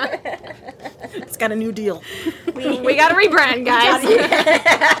Catholics. It's got a new deal. We got to rebrand, guys.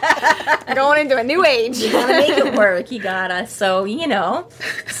 Going into a new age. You gotta make it work. You gotta. So, you know,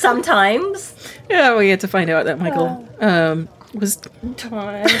 sometimes... Yeah, we had to find out that Michael was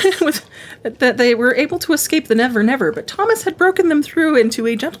that they were able to escape the Never Never, but Thomas had broken them through into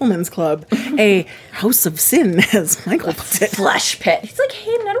a gentleman's club, a house of sin, as Michael put it. Flesh pit. He's like,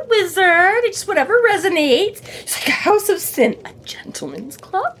 hey, I'm not a wizard. It's just whatever resonates. It's like a house of sin. A gentleman's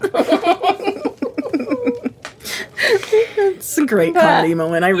club? It's a great comedy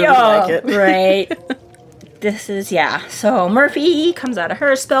moment. I really like it. Right. This is, yeah. So Murphy comes out of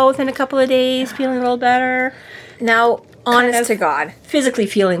her spell within a couple of days, feeling a little better. Now, honest to God, Physically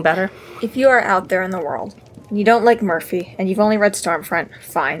feeling better. if you are out there in the world, and you don't like Murphy, and you've only read Stormfront,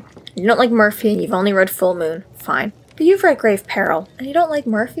 fine. You don't like Murphy, and you've only read Full Moon, fine. But you've read Grave Peril, and you don't like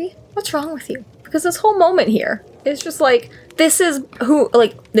Murphy, what's wrong with you? Because this whole moment here is just like, this is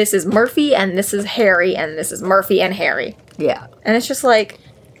Murphy, and this is Harry, and this is Murphy and Harry. Yeah. And it's just like,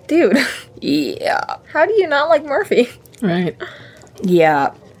 dude, Yeah. how do you not like Murphy? Right.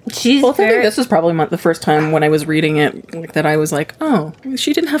 Yeah. She's Well, I think very... this was probably the first time when I was reading it like, that I was like, oh,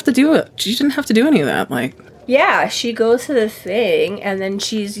 she didn't have to do it. She didn't have to do any of that. Like, Yeah, she goes to the thing, and then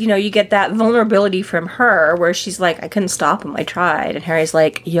she's, you know, you get that vulnerability from her where she's like, I couldn't stop him, I tried. And Harry's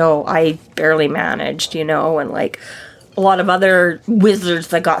like, yo, I barely managed, you know, and like a lot of other wizards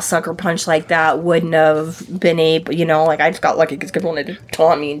that got sucker punched like that wouldn't have been able, you know, like I just got lucky because people wanted to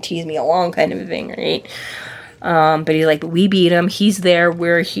taunt me and tease me along kind of a thing, right? But he's like, but we beat him. He's there.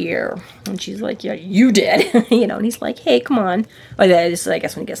 We're here. And she's like, yeah, you did. You know, and he's like, hey, come on. Oh, that is, I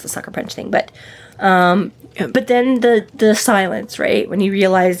guess, when he gets the sucker punch thing. But then the silence, right? When he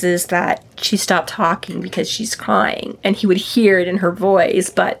realizes that she stopped talking because she's crying. And he would hear it in her voice.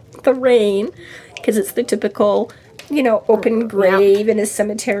 But the rain, because it's the typical, you know, open grave in a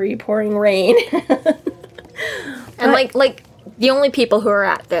cemetery pouring rain. And like the only people who are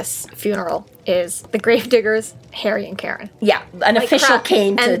at this funeral is the gravediggers, Harry and Karen. Yeah, an official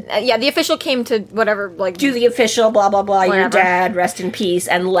came to... And, the official came to whatever, like... do the official, blah, blah, blah, your Whatever. dad, rest in peace,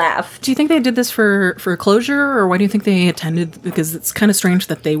 and left. do you think they did this for closure, or why do you think they attended? Because it's kind of strange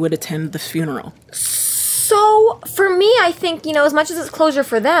that they would attend the funeral. So, for me, I think, you know, as much as it's closure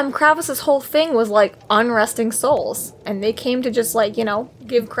for them, Kravis's whole thing was, like, unresting souls. And they came to just, like, you know,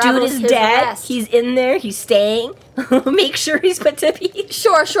 give Kravis Dude is his dead. rest. He's in there. He's staying. Make sure he's put to peace.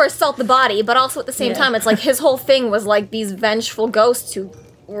 Sure, salt the body, but also at the same Yeah. time, it's like his whole thing was, like, these vengeful ghosts who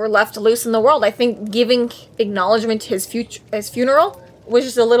were left loose in the world. I think giving acknowledgement to his funeral was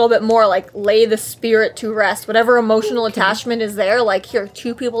just a little bit more like lay the spirit to rest. Whatever emotional attachment is there, like here,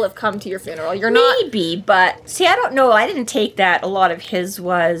 two people have come to your funeral. You're not. Maybe, but see, I don't know. I didn't take that. A lot of his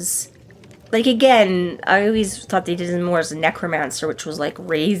was like, again, I always thought they did it more as a necromancer, which was like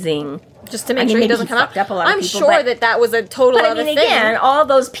raising. Just to make I mean, sure he maybe doesn't he come up. fucked up a lot of I'm people, sure but- that was a total But I other mean, thing. again, all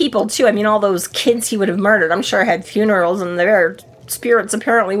those people too. I mean, all those kids he would have murdered. I'm sure had funerals, and their spirits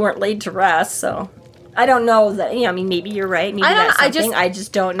apparently weren't laid to rest. So. I don't know that. You know, I mean, maybe you're right. Maybe I don't that's know, something. I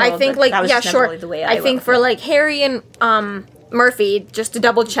just don't know. I think, that like, that was yeah, just sure. never really the way I went think with for it. like Harry and Murphy, just to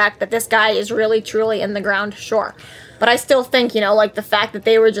double check that this guy is really truly in the ground, sure. But I still think, you know, like the fact that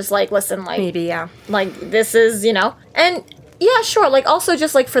they were just like, listen, like, maybe, yeah. like this is, you know, and yeah, sure, like also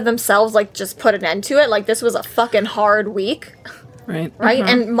just like for themselves, like just put an end to it. Like this was a fucking hard week, Right. right?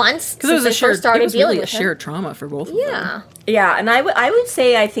 And months Because it was since they first it started was dealing really a with him. shared trauma for both of them. Yeah. Yeah, and I would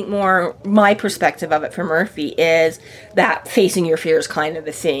say, I think more my perspective of it for Murphy is that facing your fears kind of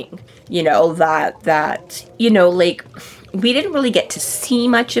a thing. You know, that you know, like, we didn't really get to see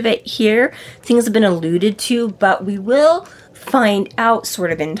much of it here. Things have been alluded to, but we will find out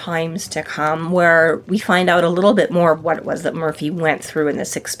sort of in times to come, where we find out a little bit more of what it was that Murphy went through in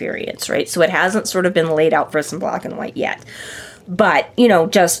this experience, right? So it hasn't sort of been laid out for us in black and white yet. But, you know,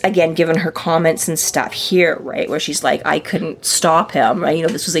 just, again, given her comments and stuff here, right, where she's like, I couldn't stop him, right? You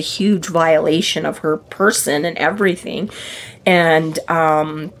know, this was a huge violation of her person and everything. And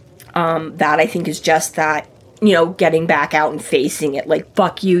that, I think, is just that, you know, getting back out and facing it. Like,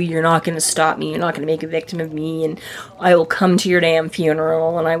 fuck you, you're not going to stop me. You're not going to make a victim of me. And I will come to your damn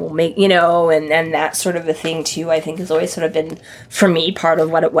funeral and I will make, you know, and that sort of a thing, too, I think has always sort of been, for me, part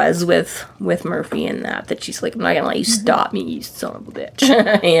of what it was with Murphy and that she's like, I'm not going to let you stop me, you son of a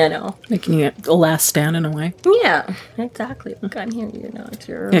bitch. You know. Making it a last stand in a way. Yeah, exactly. Look, I'm here, you know.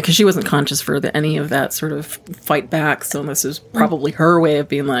 Yeah, because she wasn't conscious for any of that sort of fight back. So this is probably her way of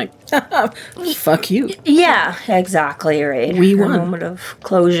being like, fuck you. Yeah. Exactly, right. We Her won. moment of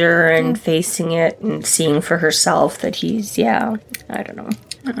closure and facing it and seeing for herself that he's, I don't know.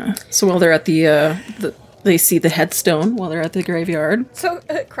 So while they're at they see the headstone while they're at the graveyard. So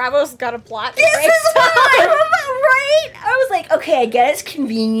Kravos got a plot. This is why, right? I was like, okay, I get it's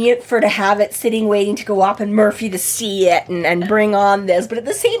convenient to have it sitting waiting to go up and Murphy to see it and bring on this, but at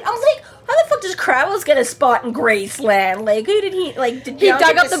the same, I was like, how the fuck does Kravos get a spot in Graceland? Like, who did he, like, did He Bianca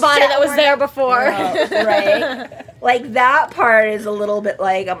dug up just the body that was shower? there before. Oh, right? Like, that part is a little bit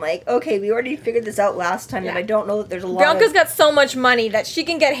like, I'm like, okay, we already figured this out last time, and I don't know that there's a lot Bianca's got so much money that she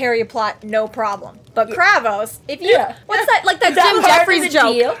can get Harry a plot, no problem. But Kravos, if you, what's that, like that Is that Jim part of Jeffries the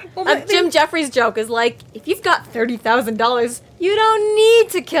joke? deal? Jim Jeffries joke is like, if you've got $30,000, you don't need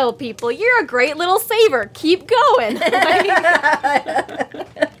to kill people. You're a great little saver. Keep going.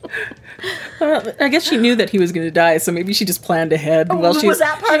 I guess she knew that he was going to die, so maybe she just planned ahead. While she was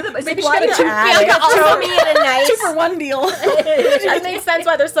that part of the... It's like, maybe she why got did a you add Bianca it? also Throw me in a nice... 2-for-1 deal. That makes sense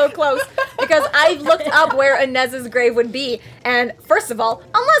why they're so close. Because I looked up where Inez's grave would be, and first of all,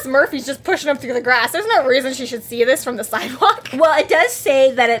 unless Murphy's just pushing him through the grass, there's no reason she should see this from the sidewalk. Well, it does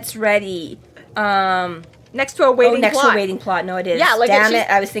say that it's ready. Next to a waiting next plot. to a waiting plot. No, it is. Yeah, like, damn she's- it.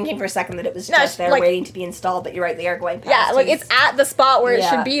 I was thinking for a second that it was No, just there like- waiting to be installed, but you're right, they are going past. Yeah, like his- it's at the spot where it Yeah.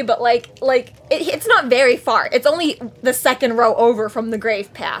 should be, but it's not very far. It's only the second row over from the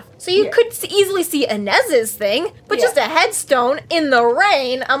grave path. So you could easily see Inez's thing, but just a headstone in the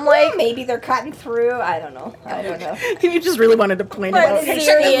rain. I'm like, maybe they're cutting through. I don't know. You just really wanted to point it But out.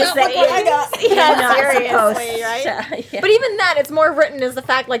 seriously, Look what I got. yeah, You're not seriously, right? supposed to. But even then, it's more written as the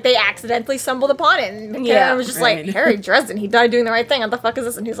fact like they accidentally stumbled upon it, and McKenna Yeah, was just right. like, Harry Dresden, he died doing the right thing. What the fuck is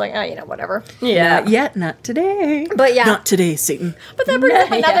this? And he's like, oh, whatever. Yeah. Not yet, not today. But yeah. Not today, Satan. But that brings up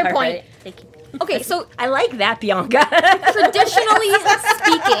another Yeah, point. right. Thank you. Okay, so I like that, Bianca. traditionally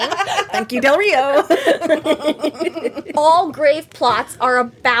speaking, Thank you, Del Rio. all grave plots are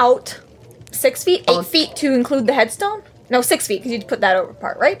about 6 feet, 8 feet to include the headstone. No, 6 feet, because you put that over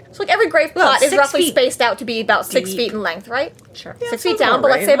part, right? So, like, every grave plot is 6 roughly feet spaced out to be about 6 deep. feet in length, right? Sure. 6 feet down, but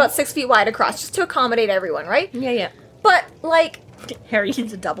let's say about 6 feet wide across, just to accommodate everyone, right? Yeah. But, like, Harry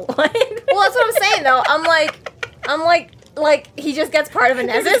needs a double line. well, that's what I'm saying, though. I'm like, he just gets part of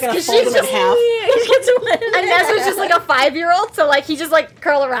Inez's, because she's just... Inez was just, like, a 5-year-old, so, like, he just, like,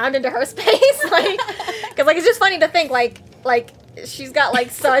 curl around into her space, like... Because, like, it's just funny to think, like, she's got, like,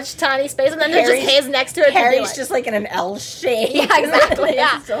 such tiny space, and then there's just his next to it. Harry's just like in an L shape. Yeah, exactly,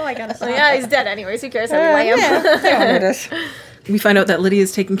 yeah. So I gotta So, yeah, he's dead anyways. Who cares how you weigh him? We find out that Lydia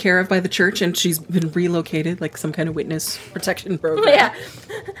is taken care of by the church and she's been relocated, like some kind of witness protection program. Yeah.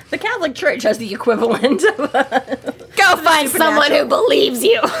 The Catholic Church has the equivalent of Go find someone who believes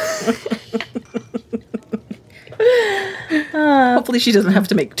you. Hopefully she doesn't have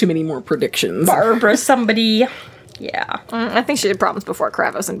to make too many more predictions. Barbara somebody. Yeah. I think she had problems before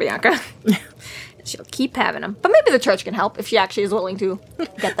Kravos and Bianca. She'll keep having them. But maybe the church can help if she actually is willing to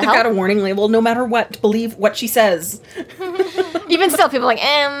get the They've got a help. warning label, no matter what, believe what she says. Even still, people are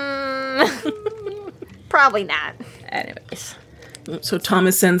like, probably not. Anyways. So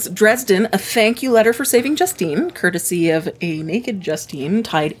Thomas sends Dresden a thank you letter for saving Justine, courtesy of a naked Justine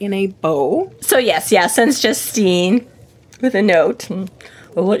tied in a bow. So yes, sends Justine with a note.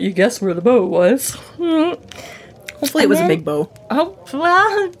 I'll let you guess where the bow was. Hopefully it was a big bow. Oh,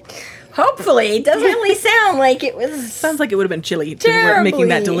 well, hopefully. It doesn't really sound like it was. Sounds like it would have been chilly to Terribly. making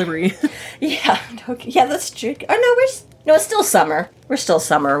that delivery. Yeah, okay. Yeah, that's true. Oh, no, it's still summer. We're still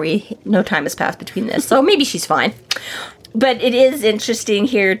summer. No time has passed between this, so maybe she's fine. But it is interesting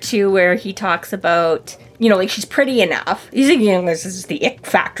here, too, where he talks about, you know, like, she's pretty enough. He's like, you know, this is the ick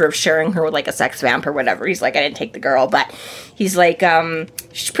factor of sharing her with, like, a sex vamp or whatever. He's like, I didn't take the girl, but he's like,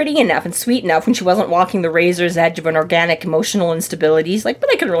 she's pretty enough and sweet enough when she wasn't walking the razor's edge of an organic emotional instability. He's like,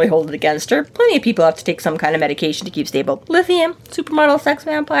 but I could really hold it against her. Plenty of people have to take some kind of medication to keep stable. Lithium, supermodel, sex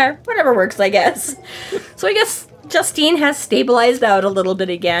vampire, whatever works, I guess. So I guess Justine has stabilized out a little bit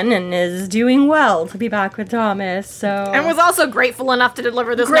again and is doing well to be back with Thomas. So And was also grateful enough to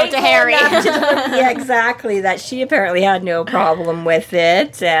deliver this note to Harry. Yeah, exactly. That she apparently had no problem with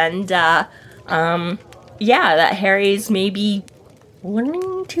it, and yeah, that Harry's maybe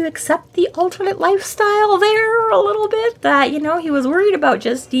learning to accept the alternate lifestyle there a little bit. That, you know, he was worried about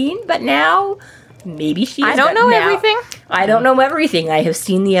Justine, but now maybe she. I don't know everything. I don't know everything. I have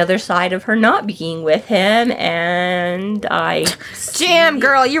seen the other side of her not being with him, and I. Jam,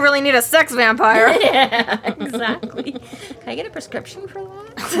 girl, you really need a sex vampire. Yeah, exactly. Can I get a prescription for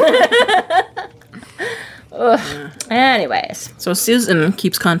that? Ugh. Anyways. So Susan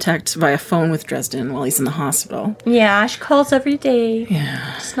keeps contact via phone with Dresden while he's in the hospital. Yeah, she calls every day.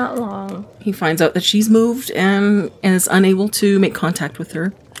 Yeah. It's not long. He finds out that she's moved and is unable to make contact with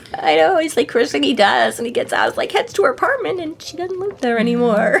her. I know, he's like, first thing he does, and he gets out, like, heads to her apartment, and she doesn't live there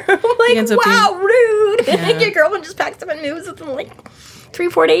anymore. I'm like, ends up wow, rude! Yeah. Like, your girlfriend just packs up and moves within, like,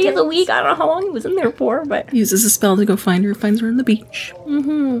 3-4 days a week. I don't know how long he was in there for, but... Uses a spell to go find her, finds her on the beach.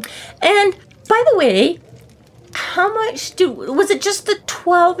 And, by the way, how much was it just the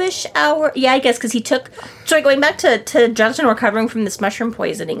 12-ish hour? Yeah, I guess, because he took... Sorry, going back to Dresden recovering from this mushroom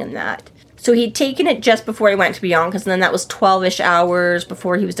poisoning and that. So he'd taken it just before he went to Beyond, because then that was 12-ish hours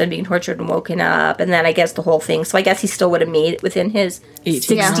before he was done being tortured and woken up, and then I guess the whole thing. So I guess he still would have made it within his 18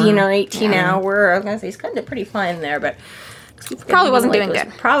 16 or 18 hour. I was going to say, he's kind of pretty fine there, but... Probably wasn't doing good.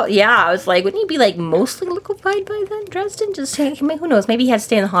 Probably, yeah. I was like, wouldn't he be, like, mostly liquefied by then, Dresden? Just, who knows? Maybe he had to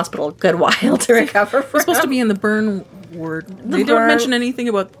stay in the hospital a good while to recover from He's supposed to be in the burn ward. They don't burn- mention anything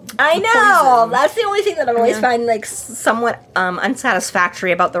about I the know! poison. That's the only thing that I've always found, like, somewhat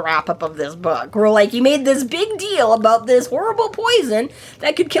unsatisfactory about the wrap-up of this book. Where, like, you made this big deal about this horrible poison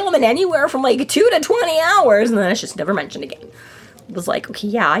that could kill him in anywhere from, like, 2 to 20 hours, and then it's just never mentioned again. It was like, okay,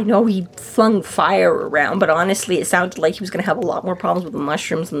 yeah, I know he flung fire around, but honestly, it sounded like he was going to have a lot more problems with the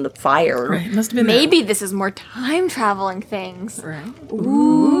mushrooms than the fire. Right, it must have been Maybe this is more time traveling things. that. Right.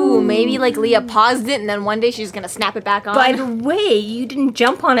 Ooh, maybe like Leah paused it and then one day she's gonna snap it back on. By the way, you didn't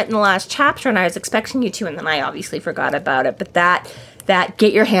jump on it in the last chapter, and I was expecting you to, and then I obviously forgot about it. But that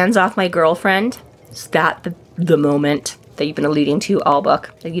get your hands off my girlfriend, is that the moment that you've been alluding to all book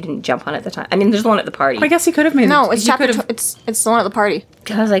that you didn't jump on at the time? I mean, there's one at the party. I guess he could have made no, it. it's he chapter. could have- It's the one at the party.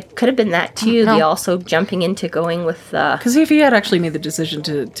 Because I could have been that too. No. The also jumping into going with Because if he had actually made the decision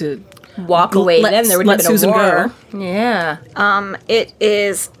to walk away, let- then there would let have been Susan a war. go. Yeah. It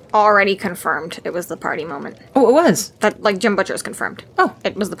is already confirmed. It was the party moment. Oh, it was. That like Jim Butcher is confirmed. Oh.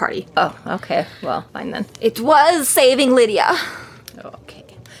 It was the party. Oh, okay. Well, fine then. It was saving Lydia.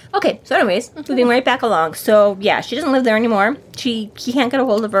 Okay, so anyways, moving right back along. So, yeah, she doesn't live there anymore. He can't get a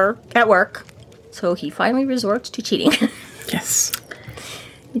hold of her at work. So he finally resorts to cheating. Yes.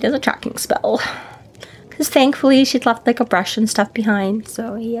 He does a tracking spell. Because thankfully she'd left like a brush and stuff behind,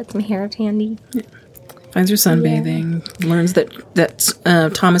 so he had some hair handy. Finds her sunbathing. Learns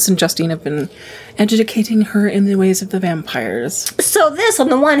that Thomas and Justine have been educating her in the ways of the vampires. So this, on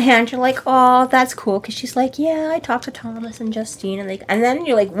the one hand, you're like, oh, that's cool, because she's like, yeah, I talked to Thomas and Justine, and then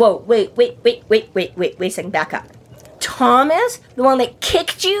you're like, whoa, wait a second, back up. Thomas, the one that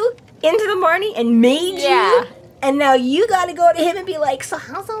kicked you into the Marnie and made Yeah. you, and now you got to go to him and be like, so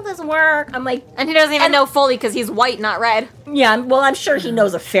how's all this work? I'm like, And he doesn't even know fully because he's white, not red. yeah, well, I'm sure he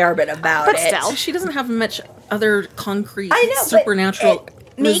knows a fair bit about But it. still. She doesn't have much other concrete I know, but supernatural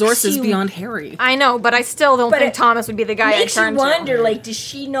it makes resources you- beyond Harry. I know, but I still don't But think it Thomas would be the guy I Makes you turn wonder, to. like, does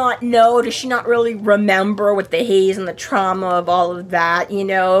she not know? Does she not really remember with the haze and the trauma of all of that,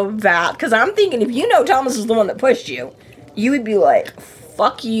 that? Because I'm thinking if you know Thomas is the one that pushed you, you would be like,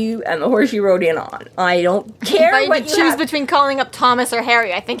 fuck you and the horse you rode in on. I don't care If I what had to you choose have. between calling up Thomas or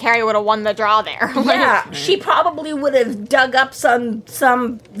Harry, I think Harry would have won the draw there. Yeah, she probably would have dug up some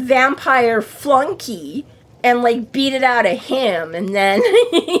vampire flunky and, like, beat it out of him and then,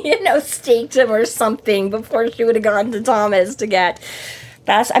 staked him or something before she would have gone to Thomas to get...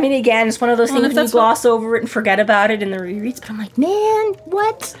 again, it's one of those Well, things if when you that's gloss over it and forget about it in the rereads, but I'm like, man,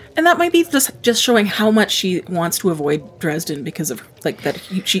 what? And that might be just showing how much she wants to avoid Dresden because of like that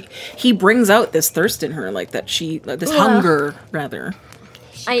he brings out this thirst in her, like that this hunger rather.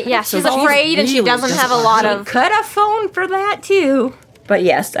 She's she's afraid and she really doesn't have a doesn't lot She of... could have phoned for that, too. But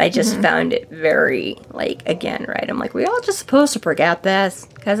yes, I just found it very, like, again, right? I'm like, we all just supposed to forget this.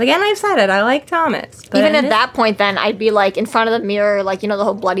 Because, again, I said it. I like Thomas. But Even at that point, then, I'd be, like, in front of the mirror, like, you know, the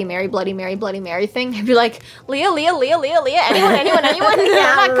whole Bloody Mary, Bloody Mary, Bloody Mary thing. I'd be like, Leah, Leah, Leah, Leah, Leah, anyone.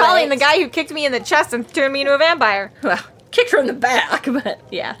 Yeah, I'm not calling right. the guy who kicked me in the chest and turned me into a vampire. Well, kicked her in the back, but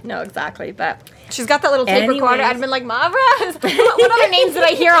yeah, no, exactly. But She's got that little tape Anyways. recorder. I'd been like, Mavra? What other names did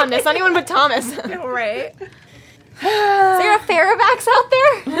I hear on this? Anyone but Thomas. right. Is there a Faravax out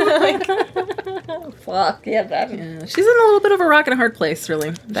there? Fuck, yeah, that. Yeah, she's in a little bit of a rock and a hard place,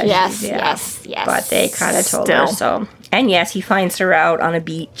 really. Yes, Yeah. yes, yes. But they kind of told her so. And yes, he finds her out on a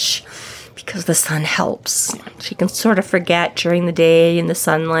beach because the sun helps. She can sort of forget during the day in the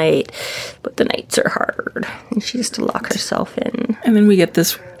sunlight, but the nights are hard, and she has to lock herself in. And then we get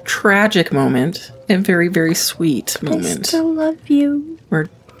this tragic moment, a very, very sweet moment, Still love you. where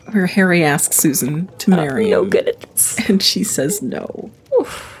Harry asks Susan to marry No him, good at this. and she says no.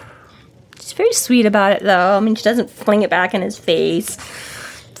 She's very sweet about it, though. I mean, she doesn't fling it back in his face,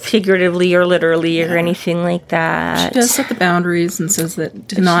 figuratively or literally or anything like that. She does set the boundaries and says that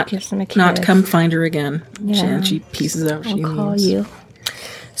to not gives him a not kiss. come find her again. Yeah. And she pieces out. She I'll call leaves. you.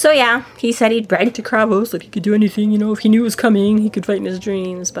 So yeah, he said he'd brag to Kravos that he could do anything, you know, if he knew it was coming, he could fight in his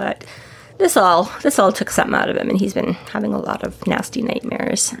dreams, but this all took something out of him, and he's been having a lot of nasty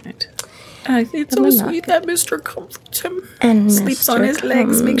nightmares. Right. It's so sweet that Mr. comforts him And sleeps on Mr. his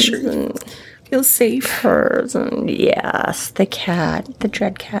legs, make sure comes he and feels safe. purrs, and yes, the cat, the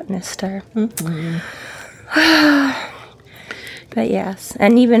dread cat mister. But yes,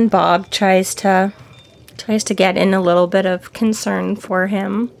 and even Bob tries to get in a little bit of concern for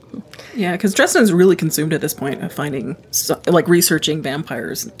him. Yeah, because Dresden's really consumed at this point of finding, like, researching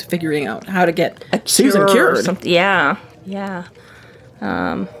vampires and figuring out how to get Susan Or cured. something. Yeah.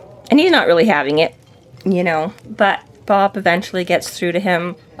 And he's not really having it, you know. But Bob eventually gets through to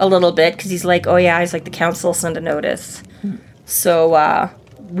him a little bit because he's like, oh yeah, he's like, the council sent a notice. So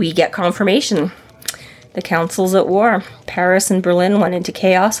we get confirmation. The council's at war. Paris and Berlin went into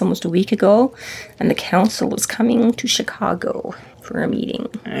chaos almost a week ago, and the council is coming to Chicago for a meeting.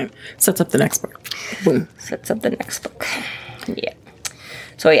 Right. Sets up the next book. Boom. Sets up the next book. Yeah.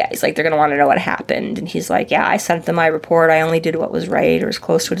 So yeah, he's like, they're going to want to know what happened. And he's like, yeah, I sent them my report. I only did what was right or as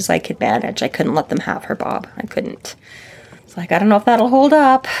close to it as I could manage. I couldn't let them have her, Bob. I couldn't. It's like, I don't know if that'll hold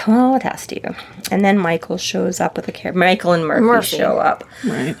up. Well, it has to. And then Michael shows up with a care. Michael and Murphy show up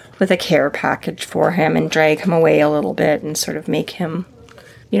Right. with a care package for him and drag him away a little bit and sort of make him,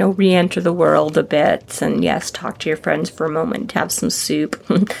 you know, re-enter the world a bit. And yes, talk to your friends for a moment, have some soup,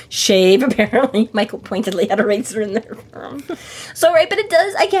 shave, apparently. Michael pointedly had a razor in there for him. So, right, but it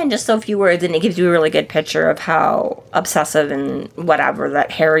does, again, just so few words, and it gives you a really good picture of how obsessive and whatever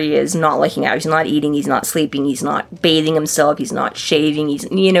that Harry is not looking at. He's not eating, he's not sleeping, he's not bathing himself, he's not shaving, he's,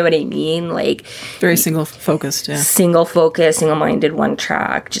 you know what I mean? Like, Very single-focused, yeah. single focus, single-minded, one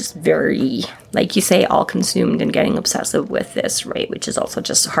track, just very, like you say, all consumed and getting obsessive with this, right? Which is also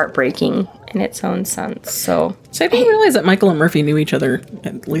just heartbreaking in its own sense. So So I didn't realize that Michael and Murphy knew each other,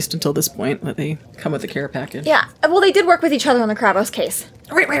 at least until this point, that they come with a care package. Yeah. Well, they did work with each other on the Kravos case.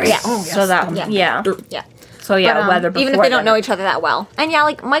 Right. Yeah. so that yeah. Yeah. So yeah, But, whether even if before they don't then- know each other that well. And yeah,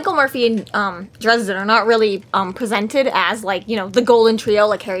 like Michael Murphy and Dresden are not really presented as like, you know, the golden trio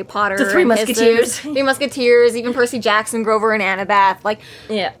like Harry Potter. The Three and his Musketeers. Three Musketeers, even Percy Jackson, Grover and Annabeth. Like,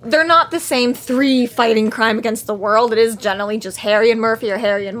 Yeah. they're not the same three fighting crime against the world. It is generally just Harry and Murphy or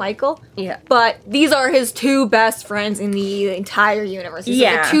Harry and Michael. Yeah. But these are his two best friends in the entire universe. These are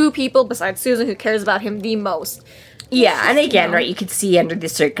Yeah. the two people besides Susan who cares about him the most. Yeah, and again, right, you could see under the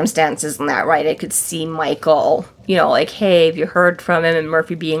circumstances and that, right, I could see Michael, you know, like, hey, have you heard from him? And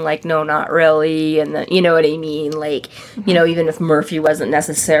Murphy being like, no, not really, and then, you know what I mean? Like, you know, even if Murphy wasn't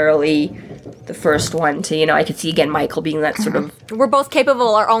necessarily the first one to, you know, I could see, again, Michael being that sort of We're both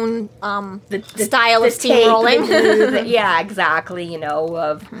capable our own style of tape, steamrolling. yeah, exactly, you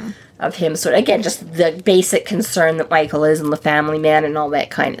know, of him sort of, again, just the basic concern that Michael is and the family man and all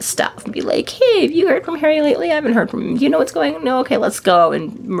that kind of stuff. And be like, hey, have you heard from Harry lately? I haven't heard from him. You know what's going on? No, okay, let's go.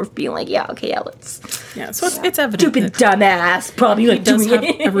 And Murph being like, yeah, okay, yeah, let's. Yeah, so it's evident Stupid that dumbass, probably he like does doing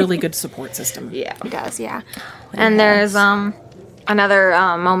have it. a really good support system. Yeah. He does, yeah. And there's another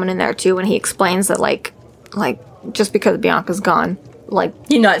moment in there too when he explains that like just because Bianca's gone, like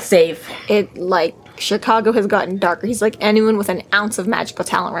You're not safe. it like Chicago has gotten darker. He's like anyone with an ounce of magical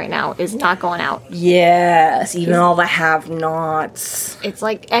talent right now is not going out. Yes, even all the have-nots. It's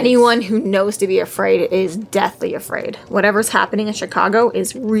like anyone who knows to be afraid is deathly afraid. Whatever's happening in Chicago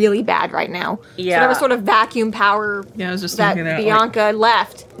is really bad right now. Yeah. So whatever sort of vacuum power Yeah, I was just that thinking that, like- Bianca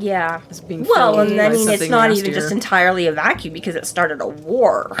left Yeah. is being Well, filled and by I mean, it's something not nastier. even just entirely a vacuum because it started a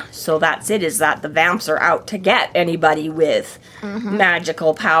war. So that's it, is that the vamps are out to get anybody with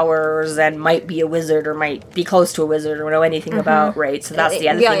magical powers and might be a wizard or might be close to a wizard or know anything about, right? So that's the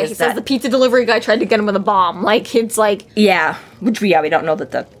other thing he is says that... the pizza delivery guy tried to get him with a bomb. Like, it's like, Yeah, which we don't know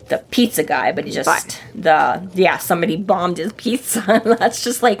that the pizza guy, but he just somebody bombed his pizza. That's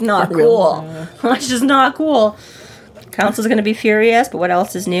just like not cool. That's just not cool. Council's gonna be furious, but what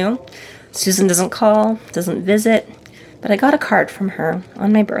else is new? Susan doesn't call, doesn't visit, but I got a card from her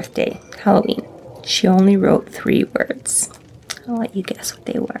on my birthday, Halloween. She only wrote 3 words. I'll let you guess what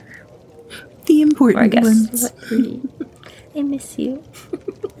they were. the Or I important guess ones. what 3? I miss you.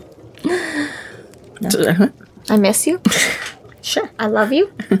 I miss you. Sure. I love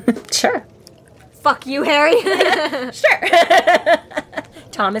you. Sure. Fuck you, Harry. Sure.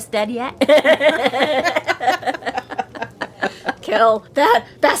 Thomas dead yet? Kill that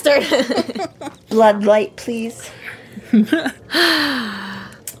bastard. Blood light, please.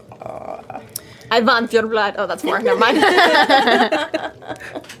 I want your blood. Oh, that's 4. Never mind.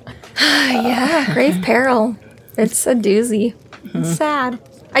 Yeah, Grave Peril. It's a doozy. It's sad.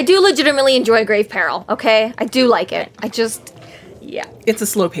 I do legitimately enjoy Grave Peril, okay? I do like it. I just... Yeah. It's a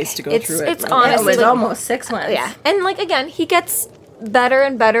slow pace to go It's- through it. it's really. honestly- It was almost 6 months. Yeah. And, like, again, he gets better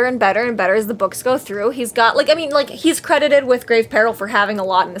and better and better and better as the books go through. He's got, like, I mean, like, he's credited with Grave Peril for having a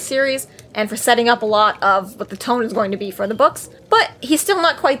lot in the series and for setting up a lot of what the tone is going to be for the books. But he's still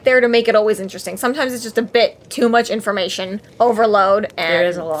not quite there to make it always interesting. Sometimes it's just a bit too much information overload and There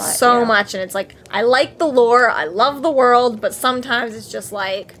is a lot, so yeah. much. And it's like, I like the lore, I love the world, but sometimes it's just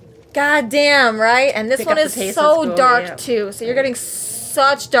like, God damn, right? And this Pick one up the is pace, so let's go, dark yeah. too. So you're getting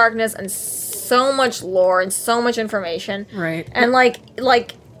such darkness and so much lore and so much information. Right. And like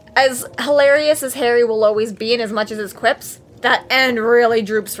as hilarious as Harry will always be and as much as his quips, that end really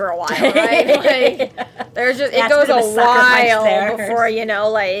droops for a while, right? Like there's just it That's a goes bit of a a sucker punch while there. before, you know,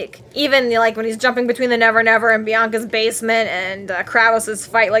 like even like when he's jumping between the Never Never and Bianca's basement and Kravos's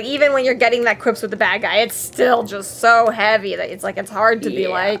fight, like even when you're getting that quips with the bad guy, it's still just so heavy that it's like it's hard to be Yeah.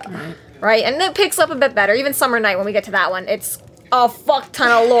 like right? And it picks up a bit better. Even Summer Night, when we get to that one, it's a fuck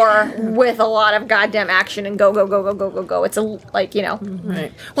ton of lore with a lot of goddamn action and go, go, go, go, go, go, go. It's a, like, you know.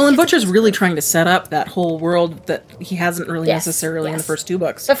 Right. Well, and Butcher's really trying to set up that whole world that he hasn't really Yes, necessarily in the yes. first 2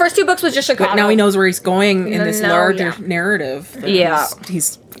 books. The first 2 books was just Chicago. But now he knows where he's going in this No, larger yeah. narrative. that Yeah.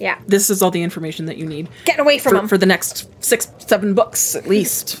 He's Yeah. This is all the information that you need Getting away from him. for the next 6, 7 books at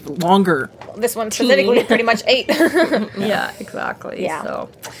least, longer. This one specifically, pretty much 8. Yeah, exactly. Yeah. So.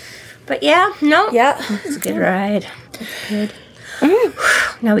 But yeah, no. Yeah. It's a good ride. It's good.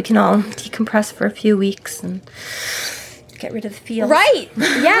 Now we can all decompress for a few weeks and get rid of the feels. Right.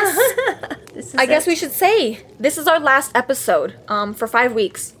 Yes. This is I guess it. we should say this is our last episode for 5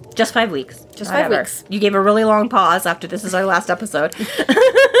 weeks. Just 5 weeks. Just 5 Whatever. weeks. You gave a really long pause after this is our last episode.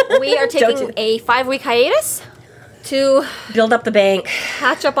 We are taking a 5-week hiatus to Build up the bank.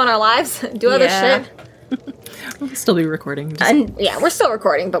 catch up on our lives, do other Yeah. shit. We'll still be recording. Just And Yeah, we're still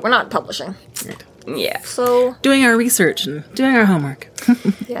recording, but we're not publishing. yeah. So, doing our research and doing our homework.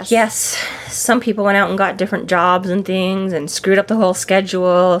 yes. Yes, some people went out and got different jobs and things and screwed up the whole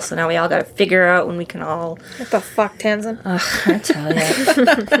schedule. So now we all got to figure out when we can all. What the fuck, Tanzan? I tell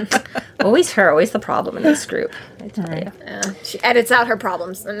you, always her, always the problem in this group. I tell you. She edits out her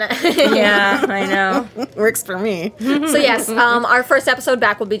problems. And Yeah, I know. Works for me. So yes, our first episode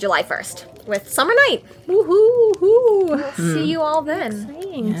back will be July 1st with Summer Night. Woohoo! We'll see you all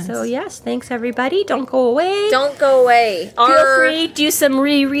then. So yes, thanks everybody. Don't go away. Don't go away. Feel free, do some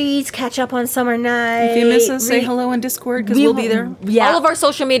rereads, catch up on Summer Night. If you miss us, say hello on Discord because we'll be there. Yeah. All of our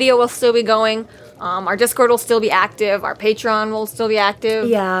social media will still be going. Our Discord will still be active. Our Patreon will still be active.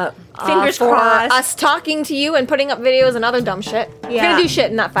 Yeah. Fingers for crossed. us talking to you and putting up videos and other dumb shit. We're Yeah. gonna do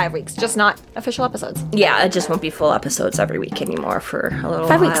shit in that 5 weeks, just not official episodes. Yeah, it just won't be full episodes every week anymore for a little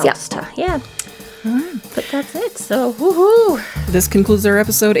 5 weeks, while. yeah. Yeah. But that's it. So, woohoo. This concludes our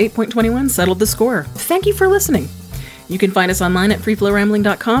episode 8.21, Settled the Score. Thank you for listening. You can find us online at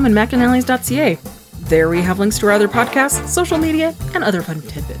freeflowrambling.com and macdonally's.ca. There we have links to our other podcasts, social media, and other fun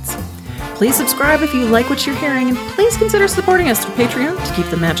tidbits. Please subscribe if you like what you're hearing, and please consider supporting us through Patreon to keep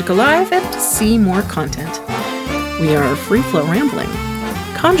the magic alive and to see more content. We are Free Flow Rambling.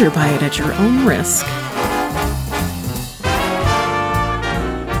 Conjure by it at your own risk.